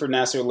 Romeo Langford,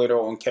 Nasser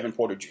Little, and Kevin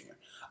Porter Jr.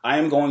 I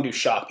am going to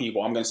shock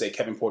people. I'm going to say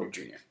Kevin Porter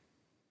Jr.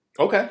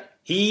 Okay.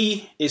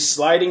 He is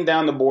sliding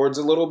down the boards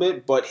a little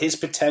bit, but his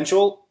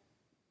potential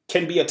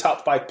can be a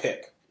top 5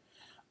 pick.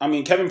 I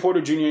mean, Kevin Porter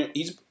Jr.,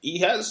 he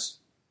has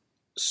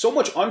so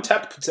much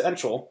untapped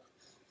potential,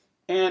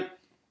 and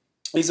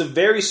he's a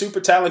very super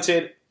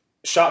talented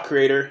shot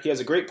creator. He has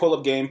a great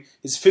pull-up game,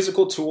 his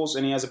physical tools,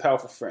 and he has a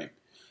powerful frame.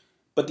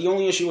 But the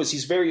only issue is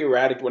he's very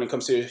erratic when it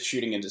comes to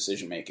shooting and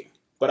decision-making.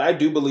 But I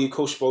do believe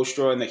Coach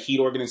Spoelstra and the Heat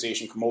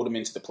organization can mold him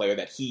into the player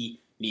that he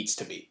needs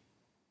to be.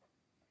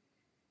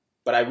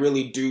 But I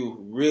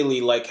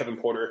really like Kevin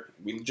Porter.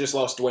 We just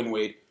lost Dwayne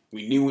Wade.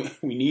 We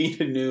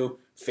need a new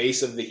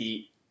face of the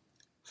Heat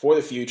for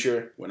the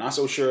future. We're not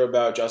so sure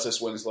about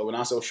Justice Winslow. We're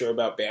not so sure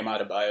about Bam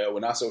Adebayo. We're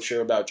not so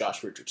sure about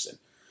Josh Richardson.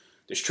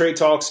 There's trade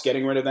talks,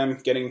 getting rid of them,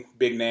 getting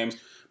big names.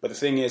 But the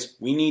thing is,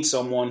 we need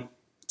someone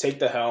take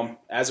the helm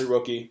as a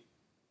rookie,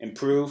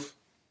 improve,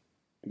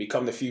 and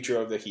become the future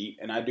of the Heat.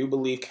 And I do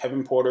believe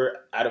Kevin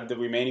Porter, out of the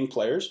remaining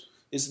players,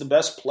 is the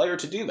best player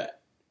to do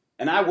that.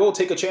 And I will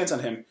take a chance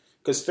on him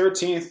because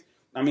 13th,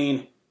 I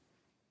mean,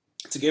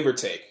 it's a give or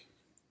take.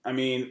 I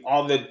mean,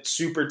 all the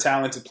super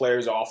talented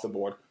players are off the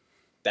board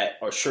that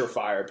are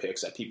surefire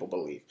picks that people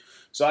believe.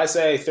 So I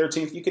say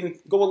 13th, you can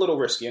go a little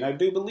risky, and I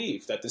do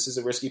believe that this is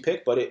a risky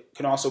pick, but it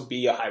can also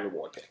be a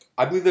high-reward pick.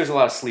 I believe there's a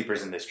lot of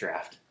sleepers in this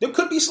draft. There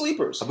could be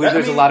sleepers. I believe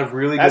there's a lot of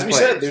really good players. As we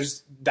said, there's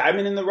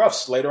diamond in the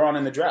roughs later on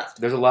in the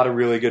draft. There's a lot of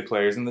really good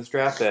players in this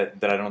draft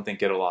that I don't think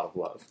get a lot of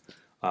love.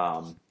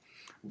 I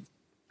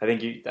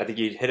think you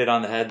hit it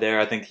on the head there.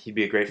 I think he'd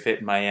be a great fit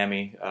in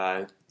Miami,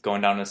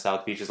 going down to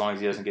South Beach, as long as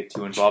he doesn't get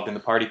too involved in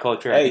the party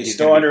culture. Hey, he's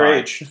still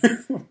underage.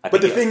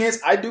 But the thing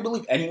is, I do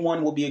believe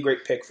anyone will be a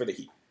great pick for the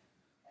Heat.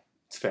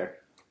 It's fair.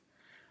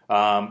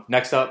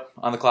 Next up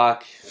on the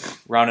clock,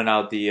 rounding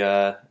out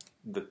the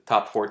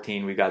top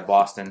 14, we got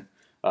Boston.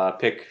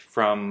 Pick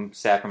from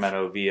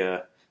Sacramento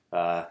via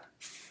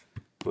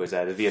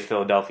via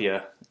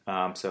Philadelphia.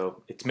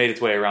 So it's made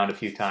its way around a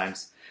few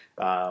times.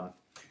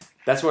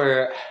 That's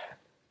where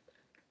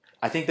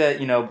I think that,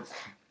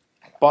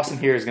 Boston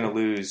here is going to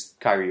lose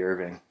Kyrie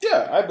Irving.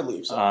 Yeah, I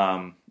believe so.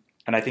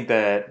 And I think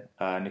that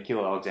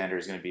Nickeil Alexander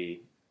is going to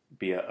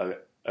be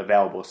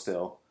available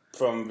still.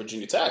 From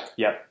Virginia Tech?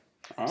 Yep.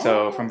 Oh.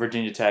 So from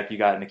Virginia Tech, you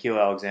got Nickeil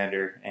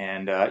Alexander,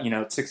 and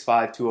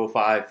 6'5",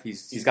 205.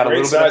 He's got a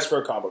little size bit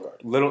for a combo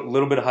guard.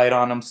 Little bit of height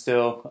on him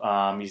still.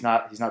 He's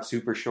not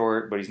super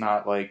short, but he's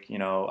not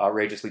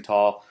outrageously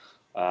tall.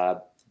 I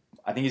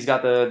think he's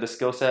got the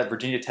skill set.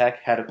 Virginia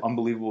Tech had an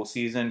unbelievable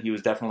season. He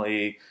was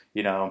definitely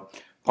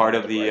part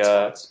of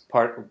the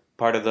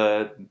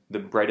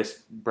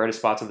brightest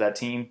spots of that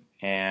team,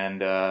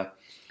 and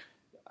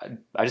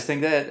I just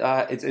think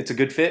that it's a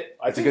good fit.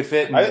 It's a good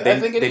fit. I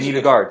think they need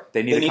a guard.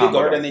 They need a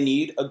guard, and they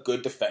need a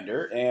good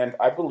defender. And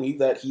I believe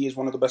that he is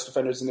one of the best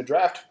defenders in the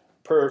draft.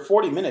 Per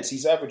 40 minutes,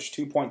 he's averaged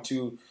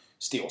 2.2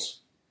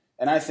 steals,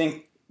 and I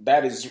think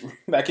that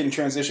can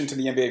transition to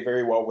the NBA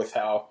very well with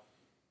how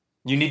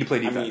you need to play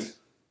defense.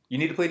 You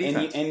need to play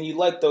defense, and you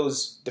like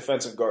those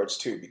defensive guards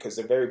too because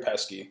they're very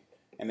pesky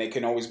and they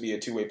can always be a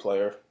two-way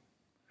player.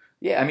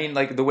 Yeah, I mean,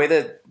 like the way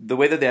that the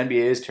NBA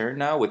is turned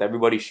now, with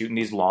everybody shooting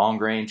these long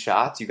range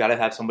shots, you got to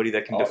have somebody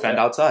that can defend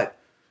outside.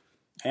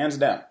 Hands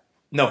down.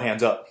 No,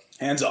 hands up.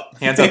 Hands up.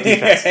 Hands up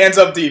defense. Hands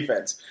up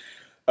defense.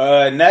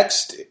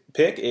 Next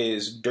pick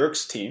is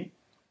Dirk's team,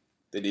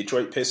 the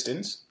Detroit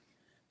Pistons.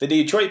 The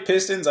Detroit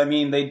Pistons, I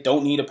mean, they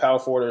don't need a power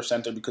forward or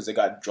center because they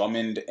got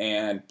Drummond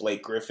and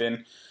Blake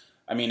Griffin.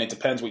 I mean, it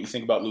depends what you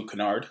think about Luke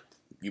Kennard.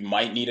 You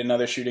might need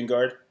another shooting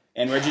guard.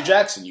 And Reggie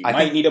Jackson, you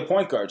might need a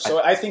point guard.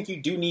 So I think you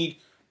do need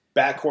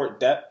backcourt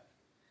depth.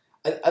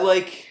 I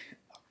like.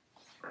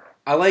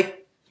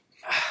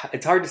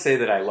 It's hard to say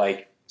that I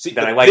like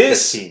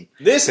this team.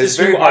 This is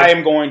who I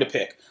am going to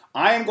pick.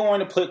 I am going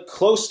to put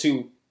close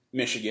to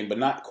Michigan, but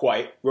not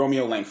quite,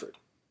 Romeo Langford.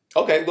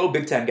 Okay, little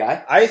Big Ten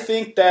guy. I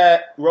think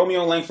that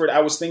Romeo Langford,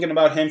 I was thinking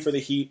about him for the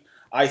Heat.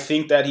 I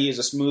think that he is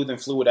a smooth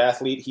and fluid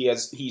athlete.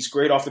 He's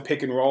great off the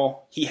pick and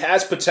roll. He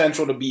has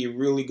potential to be a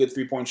really good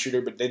three-point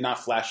shooter, but did not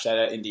flash that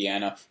at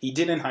Indiana. He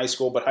did in high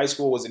school, but high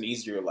school was an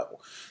easier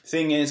level.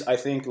 Thing is, I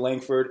think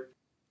Langford,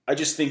 I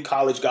just think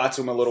college got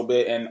to him a little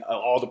bit, and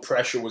all the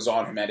pressure was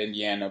on him at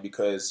Indiana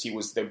because he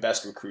was their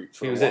best recruit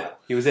for a while.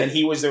 And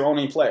he was their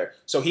only player.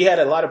 So he had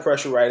a lot of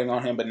pressure riding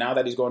on him, but now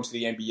that he's going to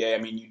the NBA, I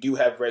mean, you do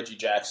have Reggie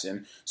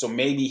Jackson, so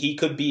maybe he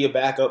could be a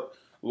backup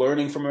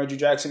learning from Reggie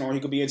Jackson, or he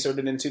could be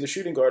inserted into the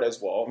shooting guard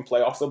as well and play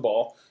off the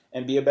ball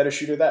and be a better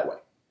shooter that way.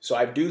 So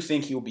I do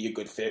think he'll be a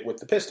good fit with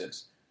the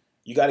Pistons.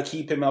 You got to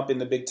keep him up in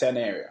the Big Ten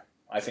area.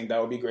 I think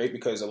that would be great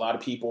because a lot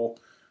of people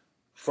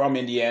from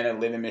Indiana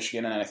live in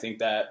Michigan, and I think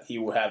that he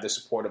will have the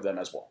support of them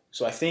as well.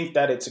 So I think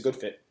that it's a good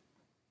fit,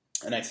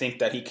 and I think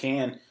that he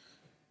can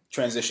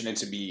transition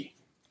into be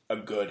a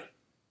good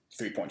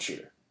three-point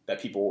shooter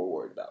that people were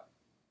worried about.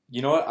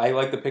 You know what? I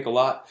like the pick a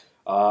lot.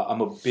 I'm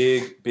a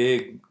big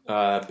Big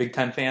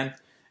Ten fan,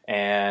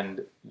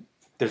 and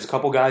there's a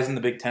couple guys in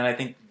the Big Ten I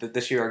think that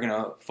this year are going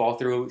to fall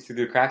through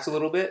the cracks a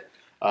little bit.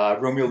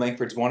 Romeo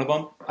Langford's one of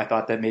them. I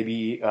thought that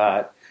maybe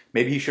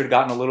he should have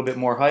gotten a little bit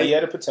more hype. He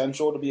had a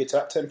potential to be a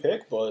top 10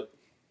 pick, but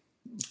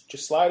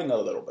just sliding a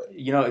little bit.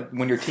 You know,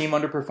 when your team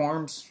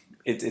underperforms,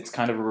 it's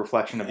kind of a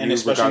reflection of you. And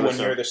especially when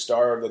you're the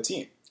star of the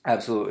team.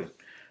 Absolutely.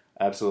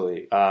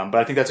 But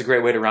I think that's a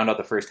great way to round out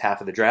the first half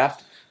of the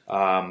draft.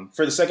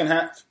 For the second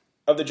half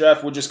of the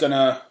draft, we're just going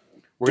to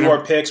do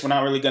our picks. We're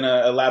not really going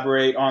to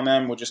elaborate on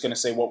them. We're just going to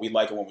say what we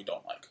like and what we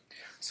don't like.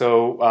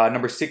 So,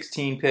 number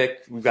 16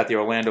 pick, we've got the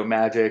Orlando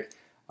Magic.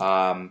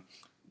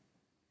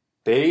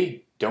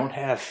 They don't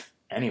have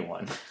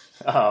anyone.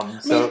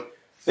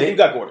 They've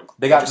got Gordon.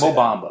 They got Mo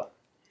Bamba.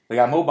 They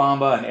got Mo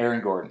Bamba and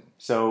Aaron Gordon.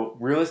 So,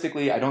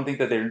 realistically, I don't think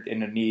that they're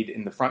in a need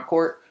in the front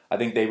court. I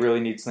think they really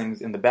need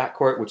things in the back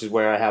court, which is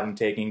where I have them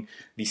taking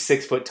the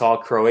 6-foot-tall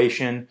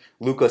Croatian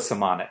Luka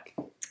Samanic.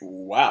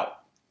 Wow.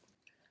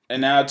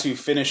 And now to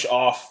finish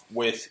off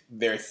with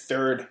their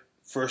third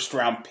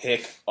first-round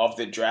pick of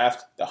the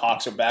draft, the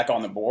Hawks are back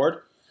on the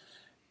board.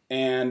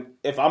 And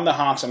if I'm the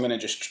Hawks, I'm going to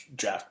just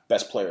draft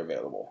best player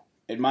available.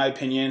 In my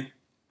opinion,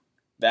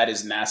 that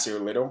is Nasir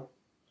Little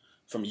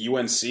from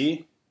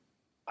UNC.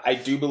 I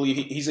do believe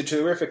he's a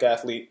terrific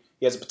athlete.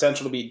 He has the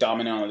potential to be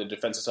dominant on the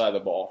defensive side of the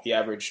ball. He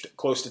averaged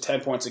close to 10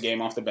 points a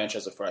game off the bench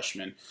as a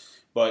freshman.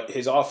 But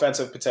his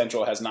offensive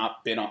potential has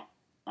not been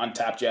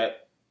untapped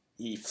yet.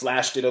 He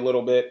flashed it a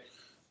little bit,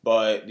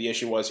 but the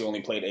issue was he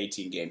only played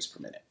 18 games per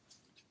minute.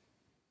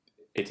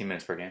 18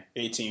 minutes per game.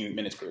 18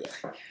 minutes per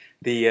game.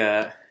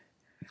 The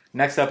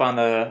next up on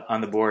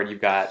the board,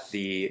 you've got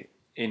the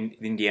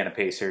Indiana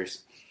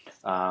Pacers.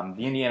 The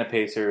Indiana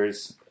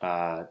Pacers,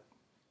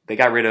 they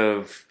got rid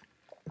of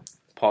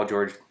Paul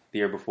George the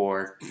year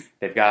before.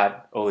 They've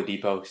got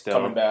Oladipo still.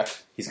 Coming back.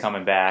 He's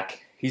coming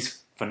back.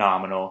 He's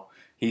phenomenal.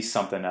 He's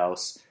something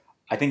else.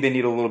 I think they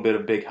need a little bit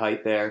of big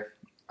height there.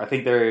 I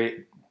think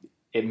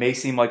it may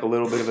seem like a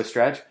little bit of a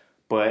stretch,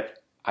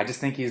 but I just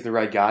think he's the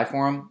right guy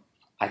for him.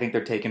 I think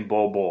they're taking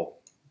Bol.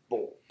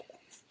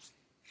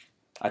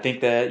 I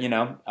think that,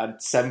 at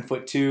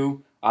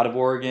 7'2" out of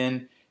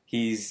Oregon,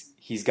 he's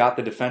got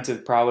the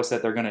defensive prowess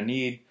that they're going to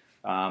need.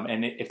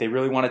 And if they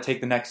really want to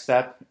take the next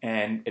step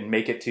and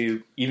make it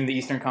to even the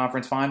Eastern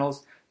Conference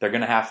Finals, they're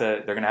going to have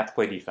to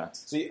play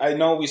defense. See, I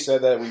know we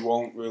said that we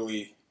won't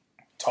really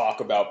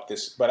talk about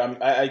this, but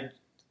I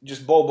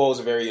just Bol is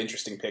a very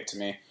interesting pick to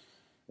me.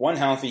 When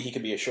healthy, he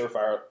could be a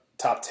surefire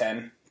top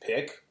 10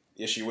 pick.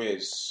 The issue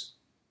is,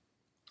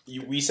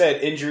 we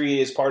said injury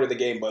is part of the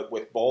game, but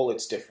with Bol,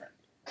 it's different.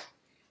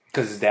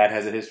 Because his dad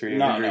has a history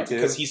of injury too?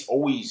 Because he's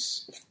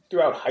always,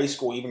 throughout high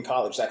school, even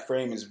college, that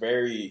frame is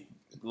very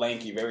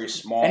lanky, very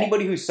small.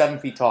 Anybody who's 7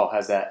 feet tall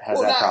has that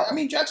problem. I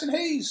mean, Jackson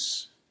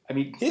Hayes.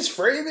 His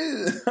frame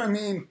is,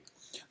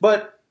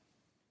 but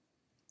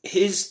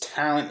his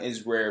talent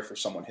is rare for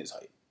someone his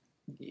height.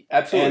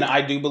 Absolutely. And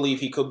I do believe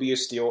he could be a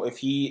steal. If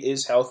he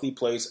is healthy,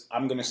 plays,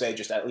 I'm going to say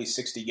just at least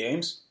 60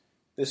 games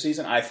this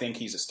season, I think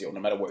he's a steal no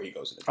matter where he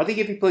goes. I think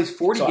if he plays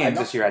 40 games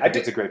this year, I think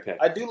it's a great pick.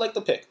 I do like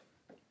the pick.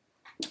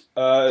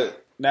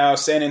 Now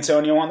San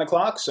Antonio on the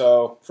clock.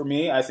 So for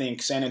me, I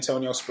think San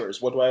Antonio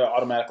Spurs. What do I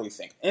automatically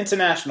think?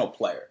 International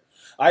player.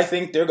 I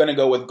think they're going to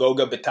go with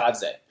Goga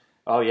Bitadze.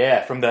 Oh,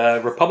 yeah, from the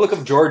Republic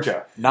of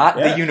Georgia, not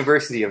the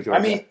University of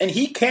Georgia. And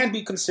he can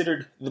be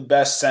considered the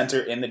best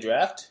center in the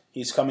draft.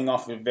 He's coming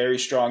off a very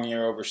strong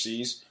year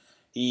overseas.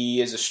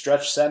 He is a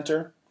stretch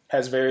center.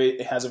 has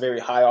a very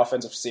high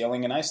offensive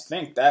ceiling, and I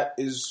think that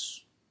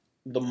is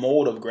the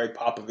mold of Greg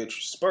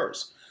Popovich's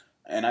Spurs.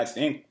 And I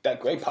think that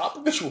Greg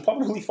Popovich will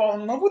probably fall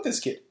in love with this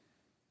kid.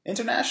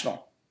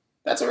 International.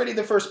 That's already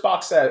the first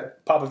box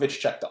that Popovich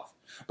checked off.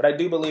 But I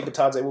do believe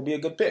Bitadze will be a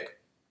good pick.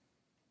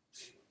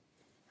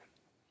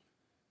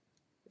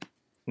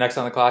 Next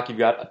on the clock, you've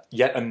got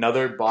yet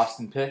another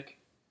Boston pick.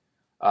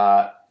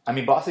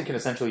 Boston can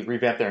essentially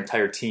revamp their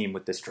entire team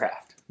with this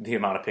draft, the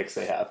amount of picks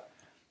they have.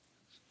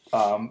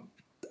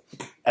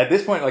 At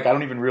this point, I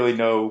don't even really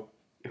know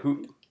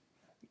who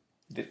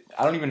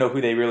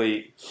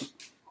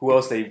who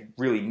else they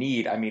really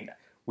need. I mean,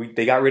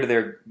 they got rid of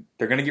they're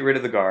going to get rid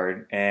of the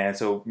guard, and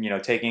so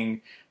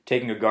taking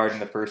a guard in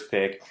the first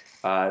pick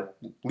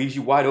leaves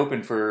you wide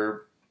open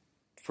for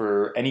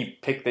any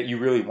pick that you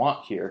really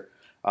want here.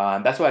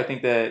 That's why I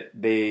think that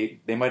they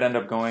might end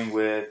up going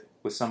with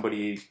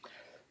somebody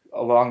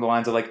along the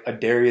lines of a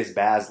Darius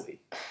Bazley.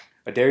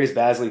 A Darius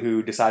Bazley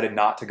who decided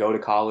not to go to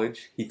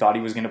college. He thought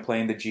he was going to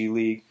play in the G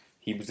League.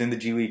 He was in the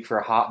G League for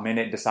a hot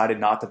minute, decided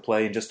not to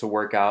play and just to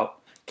work out.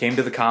 Came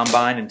to the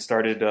Combine and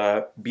started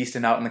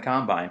beasting out in the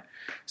Combine.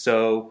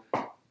 So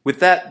with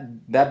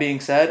that being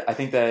said, I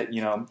think that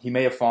he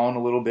may have fallen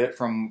a little bit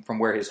from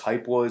where his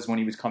hype was when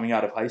he was coming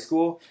out of high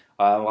school.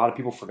 A lot of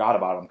people forgot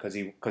about him because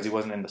he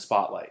wasn't in the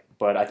spotlight.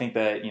 But I think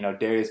that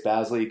Darius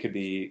Bazley could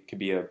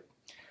be a,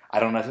 I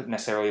don't know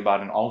necessarily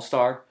about an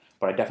all-star,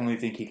 but I definitely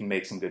think he can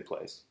make some good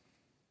plays.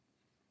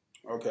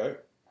 Okay.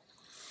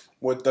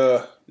 With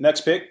the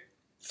next pick,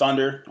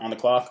 Thunder on the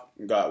clock.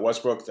 You got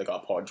Westbrook. They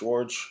got Paul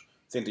George.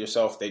 Think to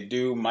yourself, they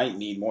might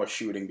need more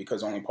shooting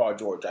because only Paul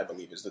George, I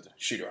believe, is the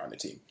shooter on the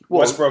team.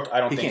 Well, Westbrook, I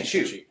don't think he can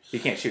shoot. He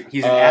can't shoot.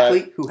 He's an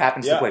athlete who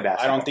happens to play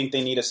basketball. I don't think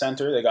they need a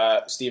center. They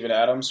got Steven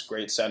Adams,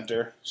 great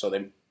center. So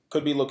they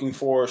could be looking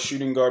for a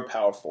shooting guard,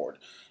 power forward.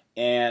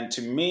 And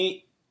to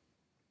me,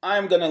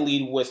 I'm going to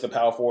lead with the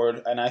power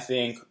forward, and I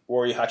think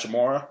Rui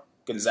Hachimura,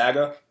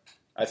 Gonzaga,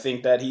 I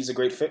think that he's a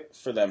great fit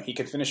for them. He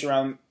can finish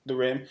around the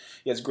rim.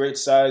 He has great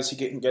size. He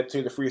can get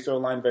to the free throw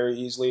line very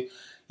easily.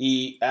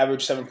 He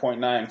averaged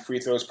 7.9 free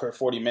throws per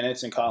 40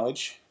 minutes in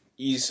college.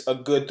 He's a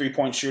good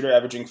three-point shooter,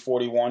 averaging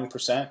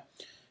 41%.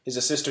 His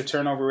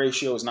assist-to-turnover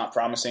ratio is not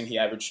promising. He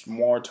averaged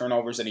more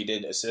turnovers than he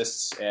did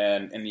assists.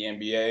 And in the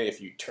NBA, if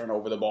you turn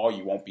over the ball,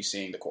 you won't be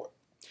seeing the court.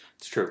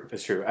 It's true.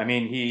 It's true. I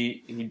mean,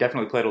 he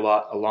definitely played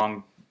a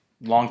long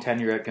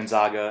tenure at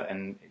Gonzaga,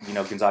 and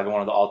Gonzaga,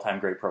 one of the all-time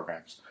great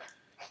programs.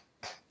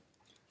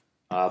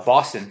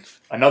 Boston,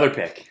 another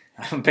pick.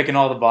 I'm picking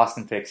all the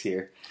Boston picks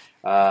here.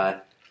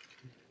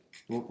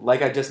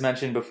 Like I just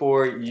mentioned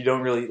before, you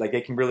don't really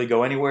they can really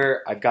go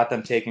anywhere. I've got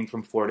them taking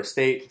from Florida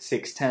State,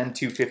 6'10",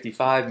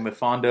 255,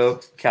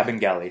 Mfiondu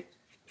Kabengele.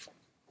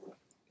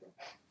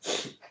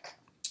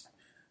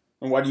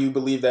 And why do you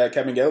believe that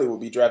Kabengele will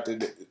be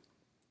drafted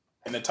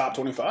in the top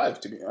 25?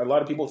 A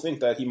lot of people think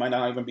that he might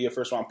not even be a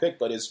first-round pick,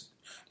 but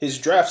his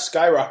draft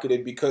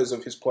skyrocketed because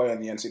of his play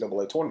in the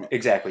NCAA tournament.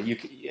 Exactly.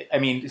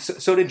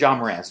 So did John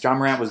Morant. John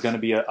Morant was going to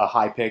be a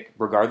high pick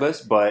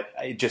regardless, but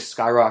it just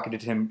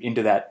skyrocketed him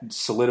into that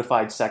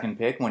solidified second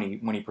pick when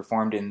he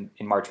performed in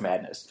March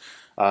Madness.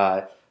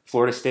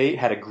 Florida State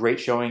had a great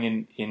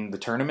showing in the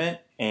tournament,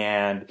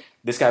 and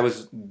this guy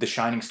was the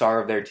shining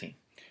star of their team.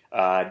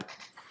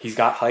 He's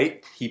got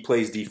height. He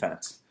plays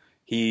defense.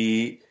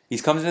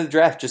 He's comes into the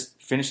draft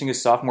just finishing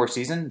his sophomore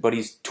season, but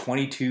he's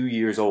 22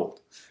 years old.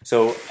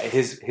 So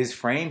his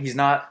frame, he's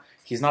not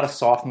a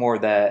sophomore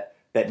that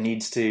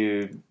needs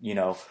to,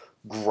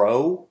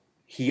 grow.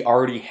 He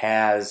already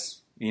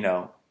has,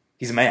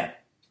 he's a man.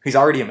 He's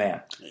already a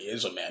man. He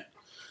is a man.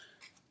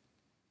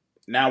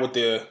 Now with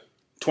the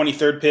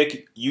 23rd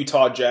pick,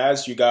 Utah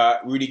Jazz, you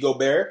got Rudy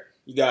Gobert,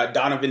 you got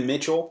Donovan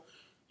Mitchell,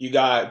 you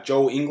got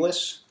Joe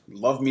Ingles.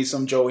 Love me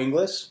some Joe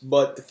Ingles.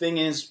 But the thing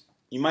is,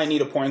 you might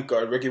need a point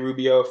guard. Ricky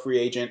Rubio, free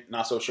agent.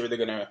 Not so sure they're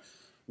going to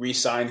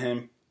re-sign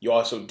him. You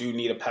also do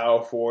need a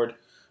power forward.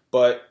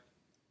 But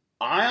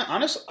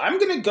I'm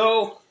going to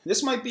go,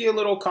 this might be a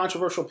little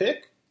controversial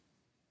pick.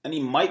 And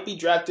he might be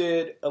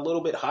drafted a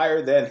little bit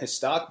higher than his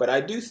stock. But I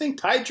do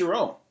think Ty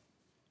Jerome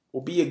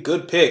will be a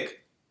good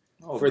pick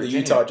for Virginia. The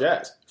Utah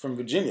Jazz from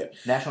Virginia.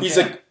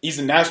 He's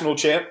a national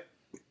champ.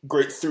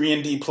 Great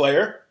 3-and-D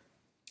player.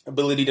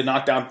 Ability to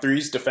knock down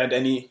threes, defend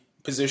any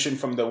position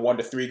from the 1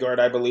 to 3 guard,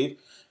 I believe.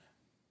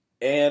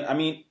 And,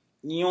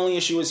 the only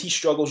issue is he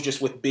struggles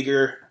just with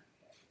bigger,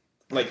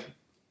 lankier,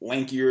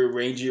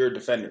 rangier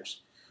defenders.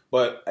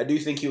 But I do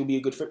think he'll be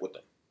a good fit with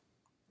them.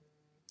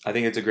 I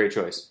think it's a great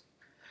choice.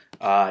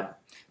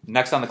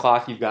 Next on the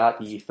clock, you've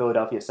got the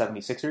Philadelphia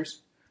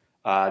 76ers.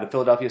 The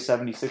Philadelphia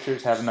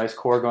 76ers have a nice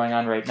core going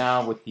on right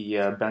now with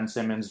the Ben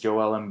Simmons,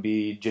 Joel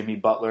Embiid, Jimmy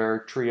Butler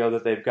trio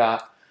that they've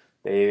got.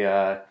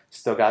 They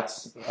still got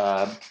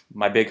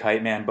my big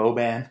hype man,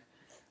 Boban.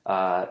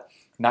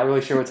 Not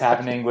really sure what's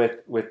happening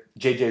with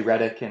J.J.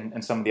 Redick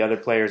and some of the other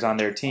players on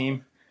their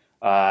team.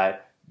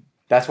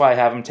 That's why I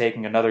have him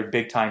taking another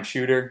big-time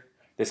shooter.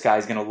 This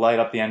guy's going to light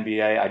up the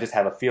NBA. I just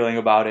have a feeling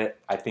about it.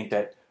 I think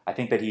that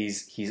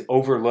he's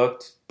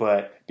overlooked,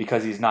 but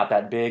because he's not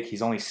that big,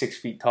 he's only 6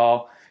 feet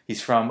tall.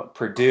 He's from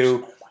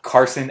Purdue,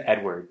 Carson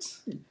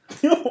Edwards.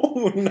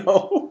 Oh,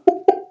 no.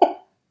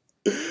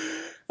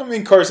 I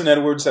mean, Carson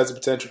Edwards has the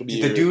potential to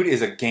be... The dude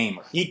is a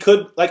gamer. He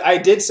could, like I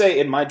did say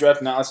in my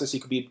draft analysis, he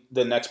could be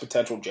the next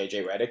potential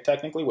J.J. Redick,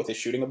 technically, with his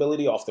shooting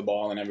ability off the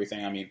ball and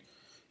everything. I mean,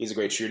 he's a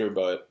great shooter,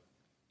 but,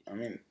 I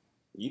mean,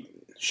 you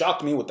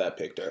shocked me with that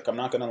pick, Derek. I'm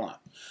not going to lie.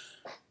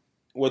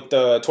 With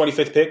the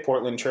 25th pick,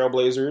 Portland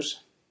Trailblazers.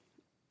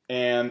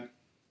 And,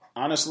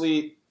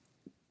 honestly,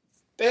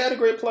 they had a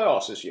great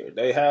playoffs this year.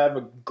 They have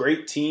a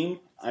great team.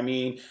 I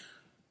mean...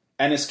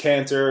 Enes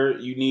Kanter,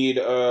 you need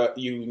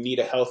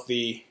a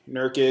healthy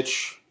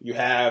Nurkic. You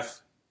have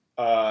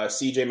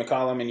C.J.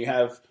 McCollum, and you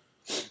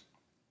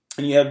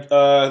have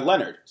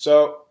Leonard.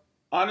 So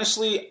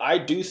honestly, I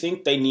do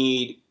think they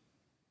need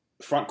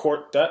front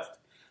court depth.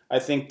 I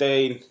think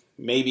they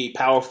maybe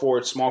power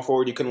forward, small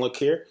forward. You can look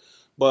here,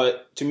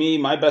 but to me,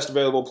 my best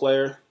available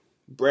player,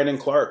 Brandon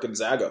Clark,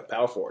 Gonzaga,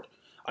 power forward.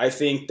 I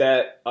think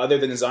that other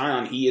than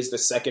Zion, he is the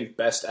second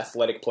best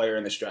athletic player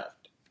in this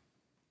draft.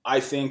 I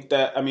think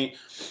that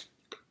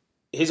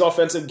his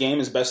offensive game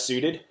is best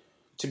suited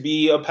to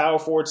be a power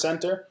forward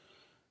center.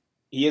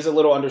 He is a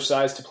little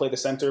undersized to play the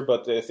center,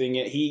 but the thing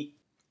is, he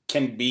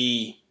can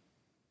be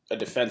a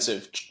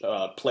defensive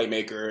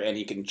playmaker, and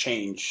he can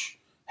change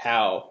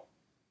how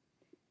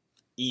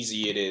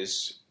easy it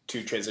is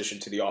to transition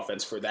to the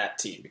offense for that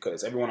team,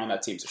 because everyone on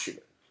that team is a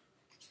shooter.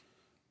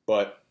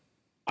 But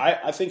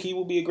I think he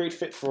will be a great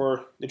fit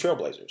for the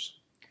Trailblazers.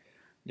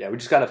 Yeah, we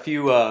just got a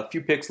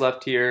few picks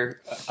left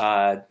here.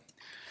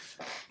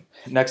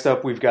 Next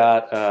up, we've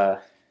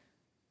got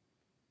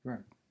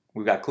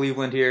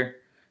Cleveland here.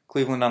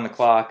 Cleveland on the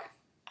clock.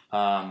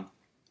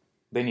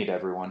 They need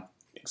everyone.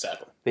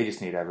 Exactly. They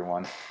just need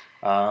everyone.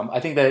 I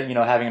think that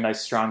having a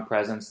nice strong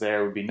presence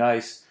there would be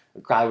nice. A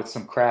guy with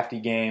some crafty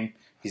game.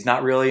 He's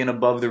not really an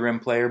above the rim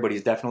player, but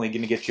he's definitely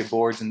going to get you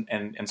boards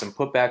and some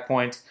putback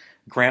points.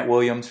 Grant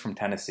Williams from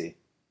Tennessee.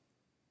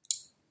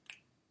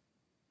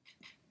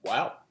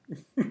 Wow.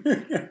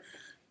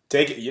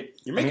 Take it.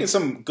 You're making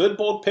some good,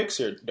 bold picks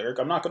here, Derek.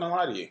 I'm not going to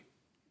lie to you.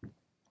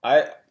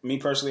 Me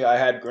personally, I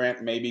had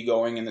Grant maybe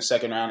going in the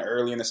second round,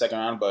 early in the second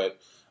round, but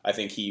I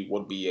think he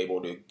would be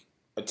able to.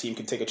 A team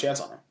can take a chance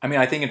on him. I mean,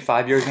 I think in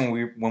 5 years when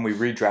we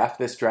redraft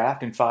this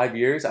draft in 5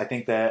 years, I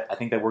think that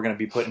we're going to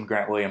be putting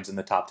Grant Williams in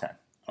the top 10.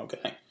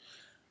 Okay.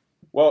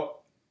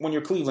 Well, when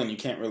you're Cleveland, you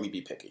can't really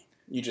be picky.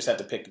 You just have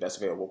to pick the best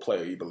available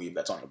player you believe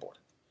that's on your board.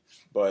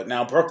 But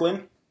now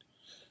Brooklyn,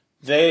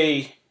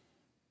 they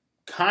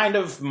kind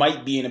of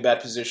might be in a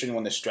bad position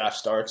when this draft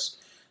starts.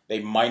 They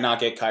might not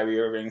get Kyrie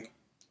Irving.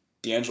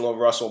 D'Angelo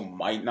Russell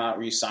might not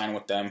re-sign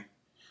with them.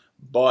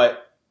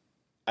 But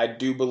I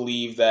do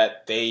believe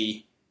that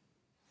they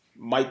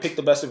might pick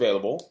the best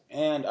available.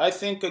 And I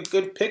think a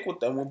good pick with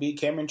them will be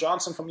Cameron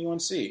Johnson from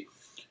UNC.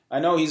 I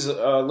know he's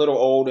a little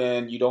old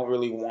and you don't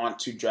really want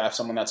to draft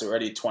someone that's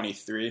already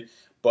 23,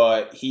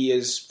 but he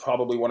is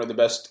probably one of the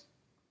best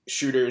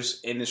shooters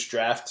in this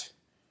draft.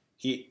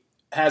 He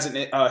has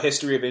a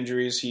history of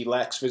injuries. He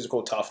lacks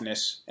physical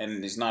toughness,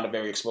 and he's not a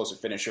very explosive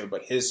finisher,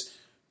 but his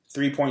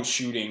three-point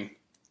shooting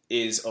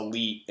is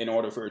elite in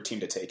order for a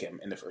team to take him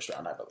in the first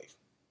round, I believe.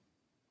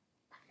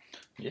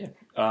 Yeah.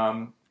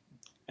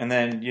 And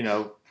then,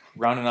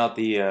 rounding out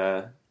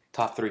the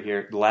top three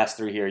here, the last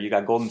three here, you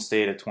got Golden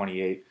State at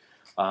 28.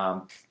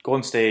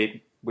 Golden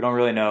State, we don't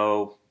really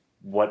know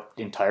what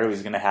entirely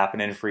is going to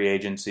happen in free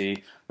agency.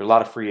 There are a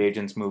lot of free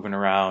agents moving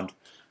around.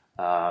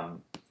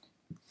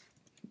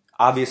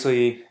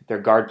 Obviously, their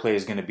guard play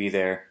is going to be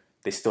there.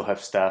 They still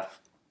have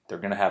Steph. They're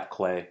going to have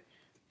Clay,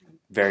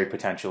 very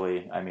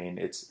potentially. I mean,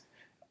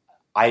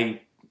 I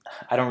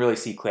don't really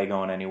see Clay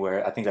going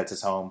anywhere. I think that's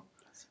his home.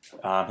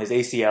 His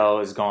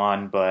ACL is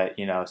gone, but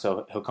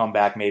so he'll come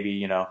back maybe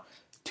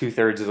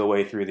 2/3 of the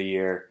way through the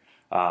year.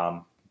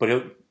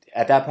 But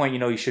at that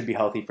point, he should be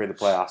healthy for the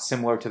playoffs,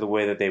 similar to the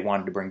way that they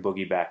wanted to bring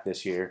Boogie back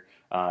this year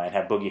and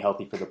have Boogie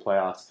healthy for the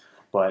playoffs.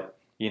 But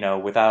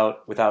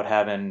without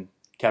having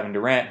Kevin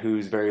Durant,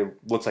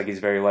 looks like he's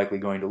very likely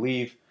going to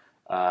leave,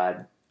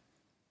 I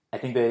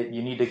think that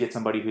you need to get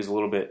somebody who's a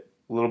little bit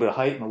of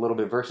height and a little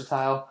bit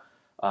versatile.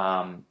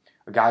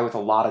 A guy with a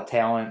lot of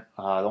talent.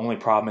 The only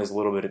problem is a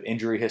little bit of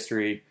injury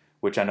history,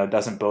 which I know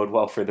doesn't bode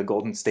well for the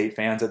Golden State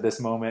fans at this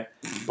moment.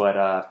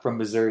 But from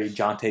Missouri,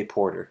 Jonte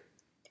Porter.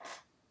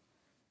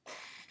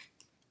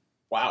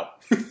 Wow.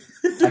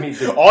 I mean,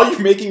 all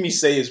you're making me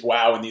say is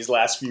wow in these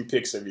last few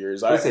picks of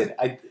yours. Listen,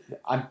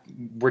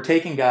 we're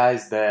taking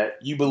guys that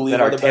you believe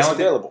that are are the talented, best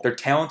available. They're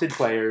talented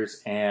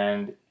players,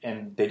 and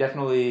they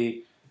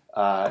definitely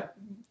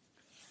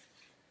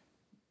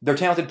they're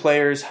talented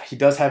players. He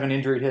does have an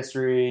injury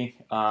history.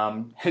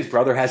 His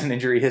brother has an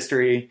injury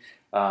history.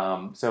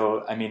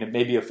 So I mean, it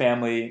may be a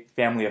family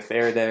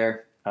affair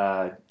there,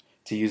 to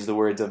use the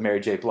words of Mary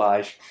J.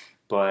 Blige.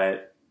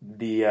 But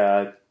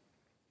I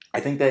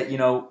think that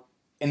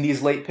in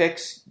these late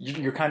picks,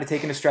 you're kind of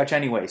taking a stretch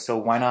anyway. So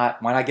why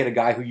not get a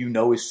guy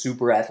who is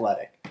super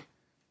athletic?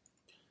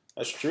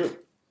 That's true.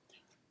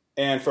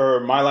 And for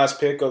my last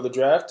pick of the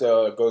draft,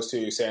 goes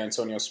to San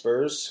Antonio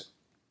Spurs.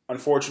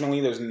 Unfortunately,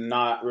 there's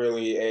not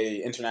really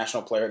a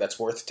international player that's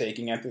worth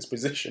taking at this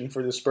position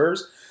for the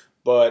Spurs.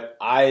 But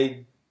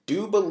I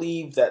do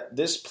believe that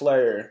this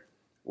player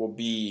will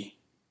be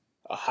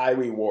a high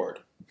reward.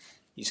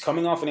 He's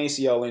coming off an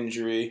ACL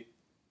injury,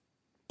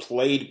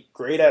 played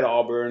great at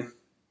Auburn.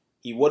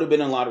 He would have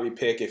been a lottery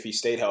pick if he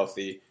stayed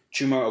healthy.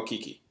 Chuma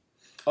Okeke.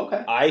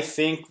 Okay. I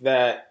think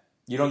that...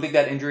 You don't think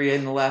that injury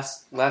in the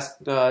last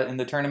in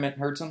the tournament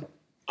hurts him?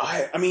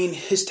 I mean,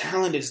 his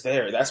talent is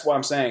there. That's what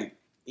I'm saying.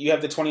 You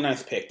have the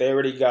 29th pick. They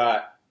already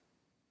got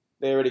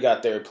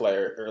their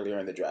player earlier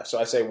in the draft. So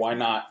I say, why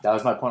not? That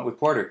was my point with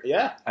Porter.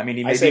 Yeah. I mean,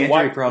 he may be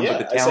injury-prone, but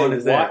the talent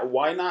is there.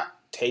 Why not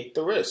take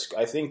the risk?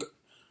 I think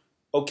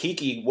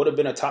Okeke would have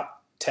been a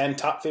top 10,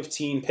 top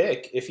 15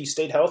 pick if he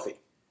stayed healthy.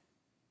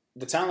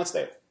 The talent's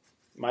there.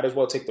 Might as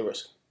well take the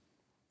risk.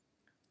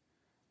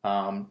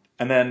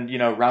 And then,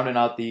 rounding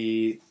out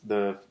the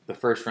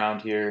first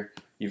round here,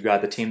 you've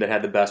got the team that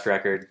had the best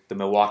record, the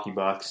Milwaukee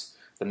Bucks,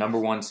 the number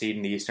 1 seed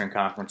in the Eastern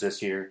Conference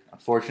this year.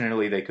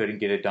 Unfortunately, they couldn't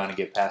get it done and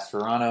get past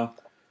Toronto.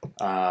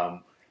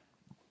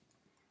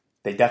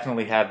 They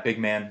definitely have big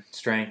man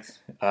strength.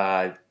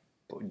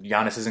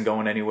 Giannis isn't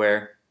going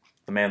anywhere.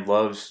 The man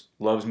loves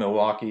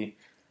Milwaukee.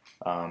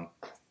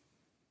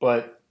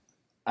 But,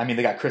 I mean,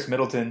 they got Chris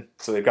Middleton,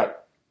 so they've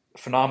got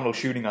phenomenal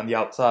shooting on the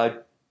outside.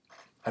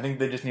 I think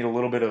they just need a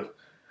little bit of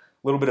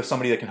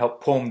somebody that can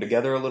help pull them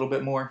together a little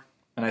bit more.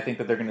 And I think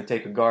that they're going to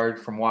take a guard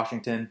from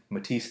Washington,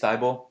 Matisse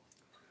Thybulle.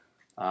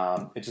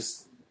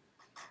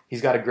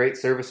 He's got a great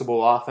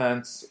serviceable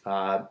offense.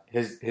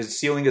 His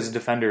ceiling as a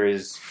defender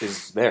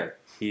is there.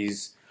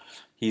 He's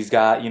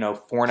got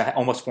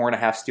almost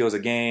 4.5 steals a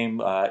game.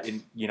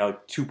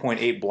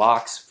 2.8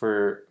 blocks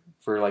for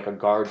like a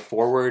guard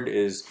forward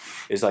is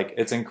like,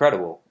 it's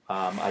incredible.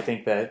 I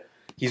think that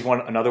he's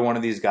another one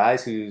of these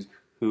guys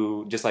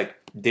who just like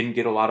didn't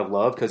get a lot of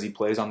love because he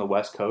plays on the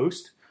West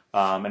Coast,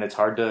 and it's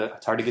hard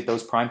to get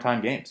those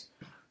primetime games.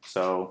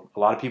 So a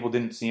lot of people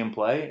didn't see him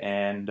play,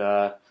 and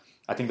I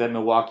think that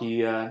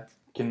Milwaukee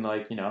can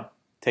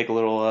take a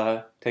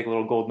little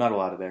gold medal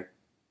out of there.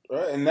 All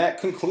right, and that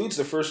concludes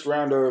the first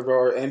round of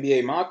our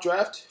NBA mock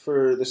draft.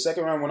 For the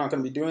second round, we're not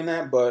going to be doing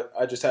that, but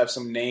I just have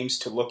some names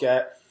to look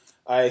at.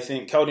 I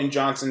think Keldon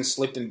Johnson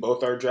slipped in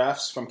both our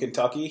drafts from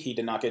Kentucky. He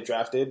did not get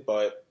drafted,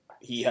 but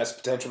he has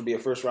potential to be a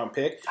first-round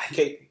pick.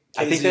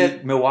 I think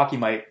that Milwaukee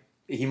might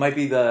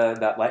be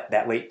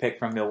that late pick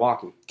from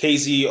Milwaukee.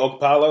 KZ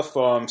Okpala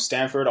from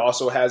Stanford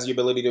also has the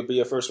ability to be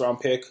a first-round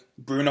pick.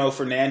 Bruno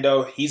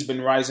Fernando, he's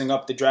been rising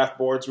up the draft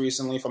boards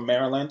recently from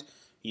Maryland.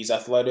 He's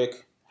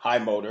athletic, high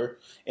motor.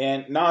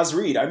 And Naz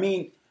Reid, I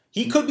mean,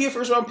 he could be a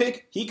first-round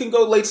pick. He can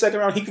go late second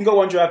round. He can go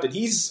undrafted.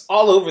 He's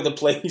all over the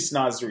place,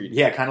 Naz Reid.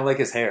 Yeah, kind of like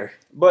his hair.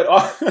 But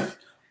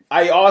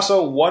I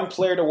also, one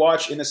player to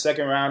watch in the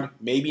second round,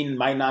 maybe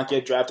might not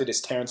get drafted, is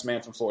Terrence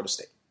Mann from Florida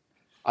State.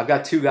 I've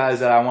got 2 guys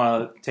that I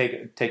want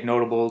to take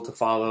notable to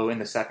follow in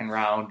the second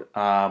round,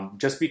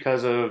 just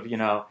because of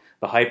the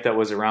hype that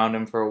was around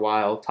him for a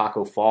while.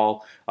 Taco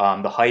Fall,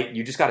 the height.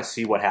 You just got to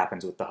see what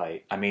happens with the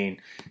height. I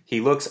mean, he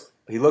looks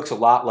a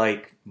lot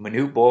like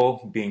Manute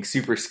Bol, being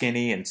super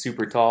skinny and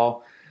super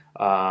tall,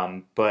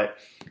 but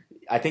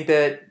I think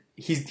that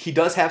he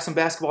does have some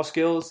basketball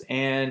skills,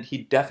 and he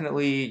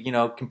definitely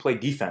can play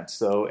defense.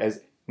 So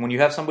when you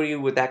have somebody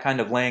with that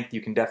kind of length,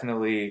 you can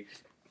definitely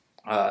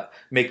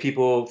make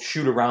people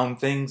shoot around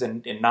things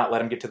and not let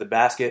them get to the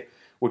basket,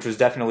 which was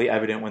definitely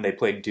evident when they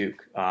played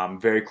Duke.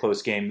 Very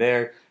close game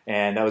there,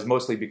 and that was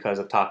mostly because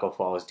of Taco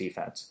Fall's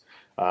defense.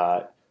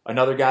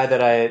 Another guy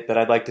that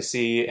I'd like to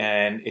see,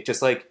 and it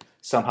just like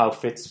somehow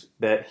fits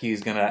that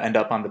he's going to end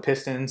up on the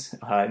Pistons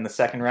in the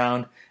second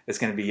round, is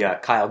going to be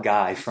Kyle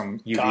Guy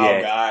from UVA.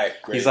 Kyle Guy.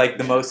 Great. He's like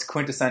the most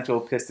quintessential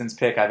Pistons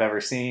pick I've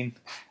ever seen.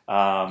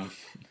 I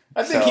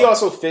think he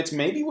also fits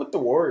maybe with the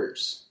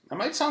Warriors. That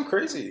might sound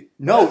crazy.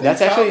 No,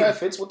 that's actually... Kyle Guy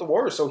fits with the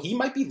Warriors, so he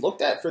might be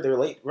looked at for their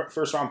late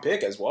first-round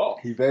pick as well.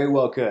 He very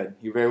well could.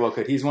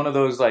 He's one of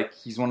those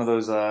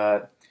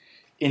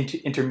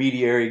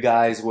intermediary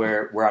guys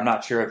where I'm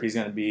not sure if he's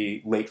going to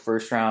be late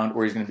first round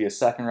or he's going to be a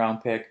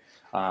second-round pick.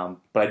 But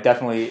I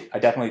definitely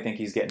think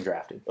he's getting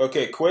drafted.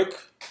 Okay, quick.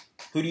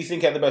 Who do you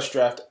think had the best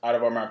draft out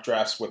of our mock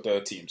drafts with the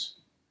teams?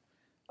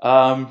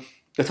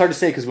 It's hard to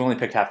say because we only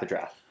picked half the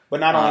draft. But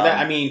not only that,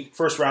 I mean,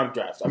 first-round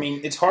draft. I mean,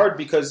 it's hard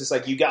because it's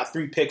like you got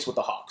 3 picks with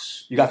the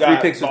Hawks. You got 3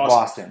 picks with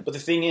Boston. But the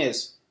thing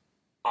is,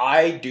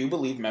 I do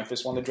believe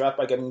Memphis won the draft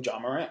by getting Ja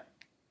Morant.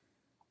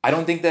 I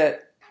don't think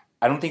that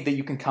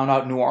you can count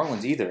out New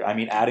Orleans either. I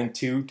mean, adding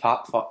 2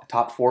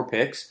 top 4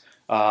 picks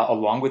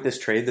along with this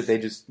trade that they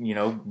just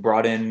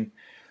brought in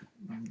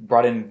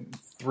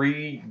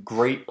 3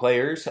 great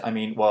players. I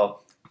mean,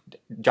 well,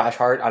 Josh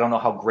Hart, I don't know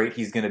how great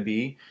he's going to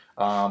be.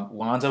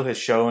 Lonzo has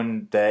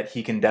shown that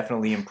he can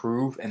definitely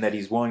improve and that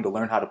he's willing to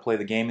learn how to play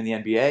the game in the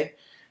NBA.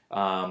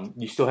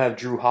 You still have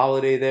Drew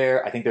Holiday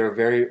there. I think they're a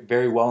very,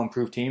 very well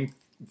improved team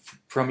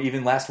from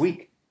even last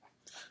week.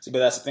 See, but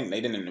that's the thing.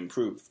 They didn't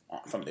improve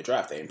from the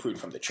draft. They improved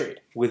from the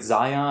trade. With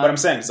Zion. But I'm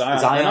saying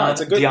Zion,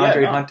 it's a good,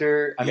 DeAndre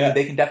Hunter. I mean, yeah.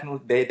 they can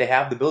definitely, they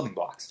have the building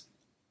blocks.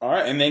 All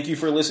right, and thank you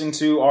for listening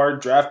to our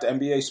Draft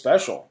NBA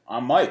special.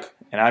 I'm Mike.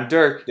 And I'm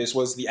Dirk. This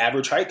was the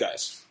Average Height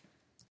Guys.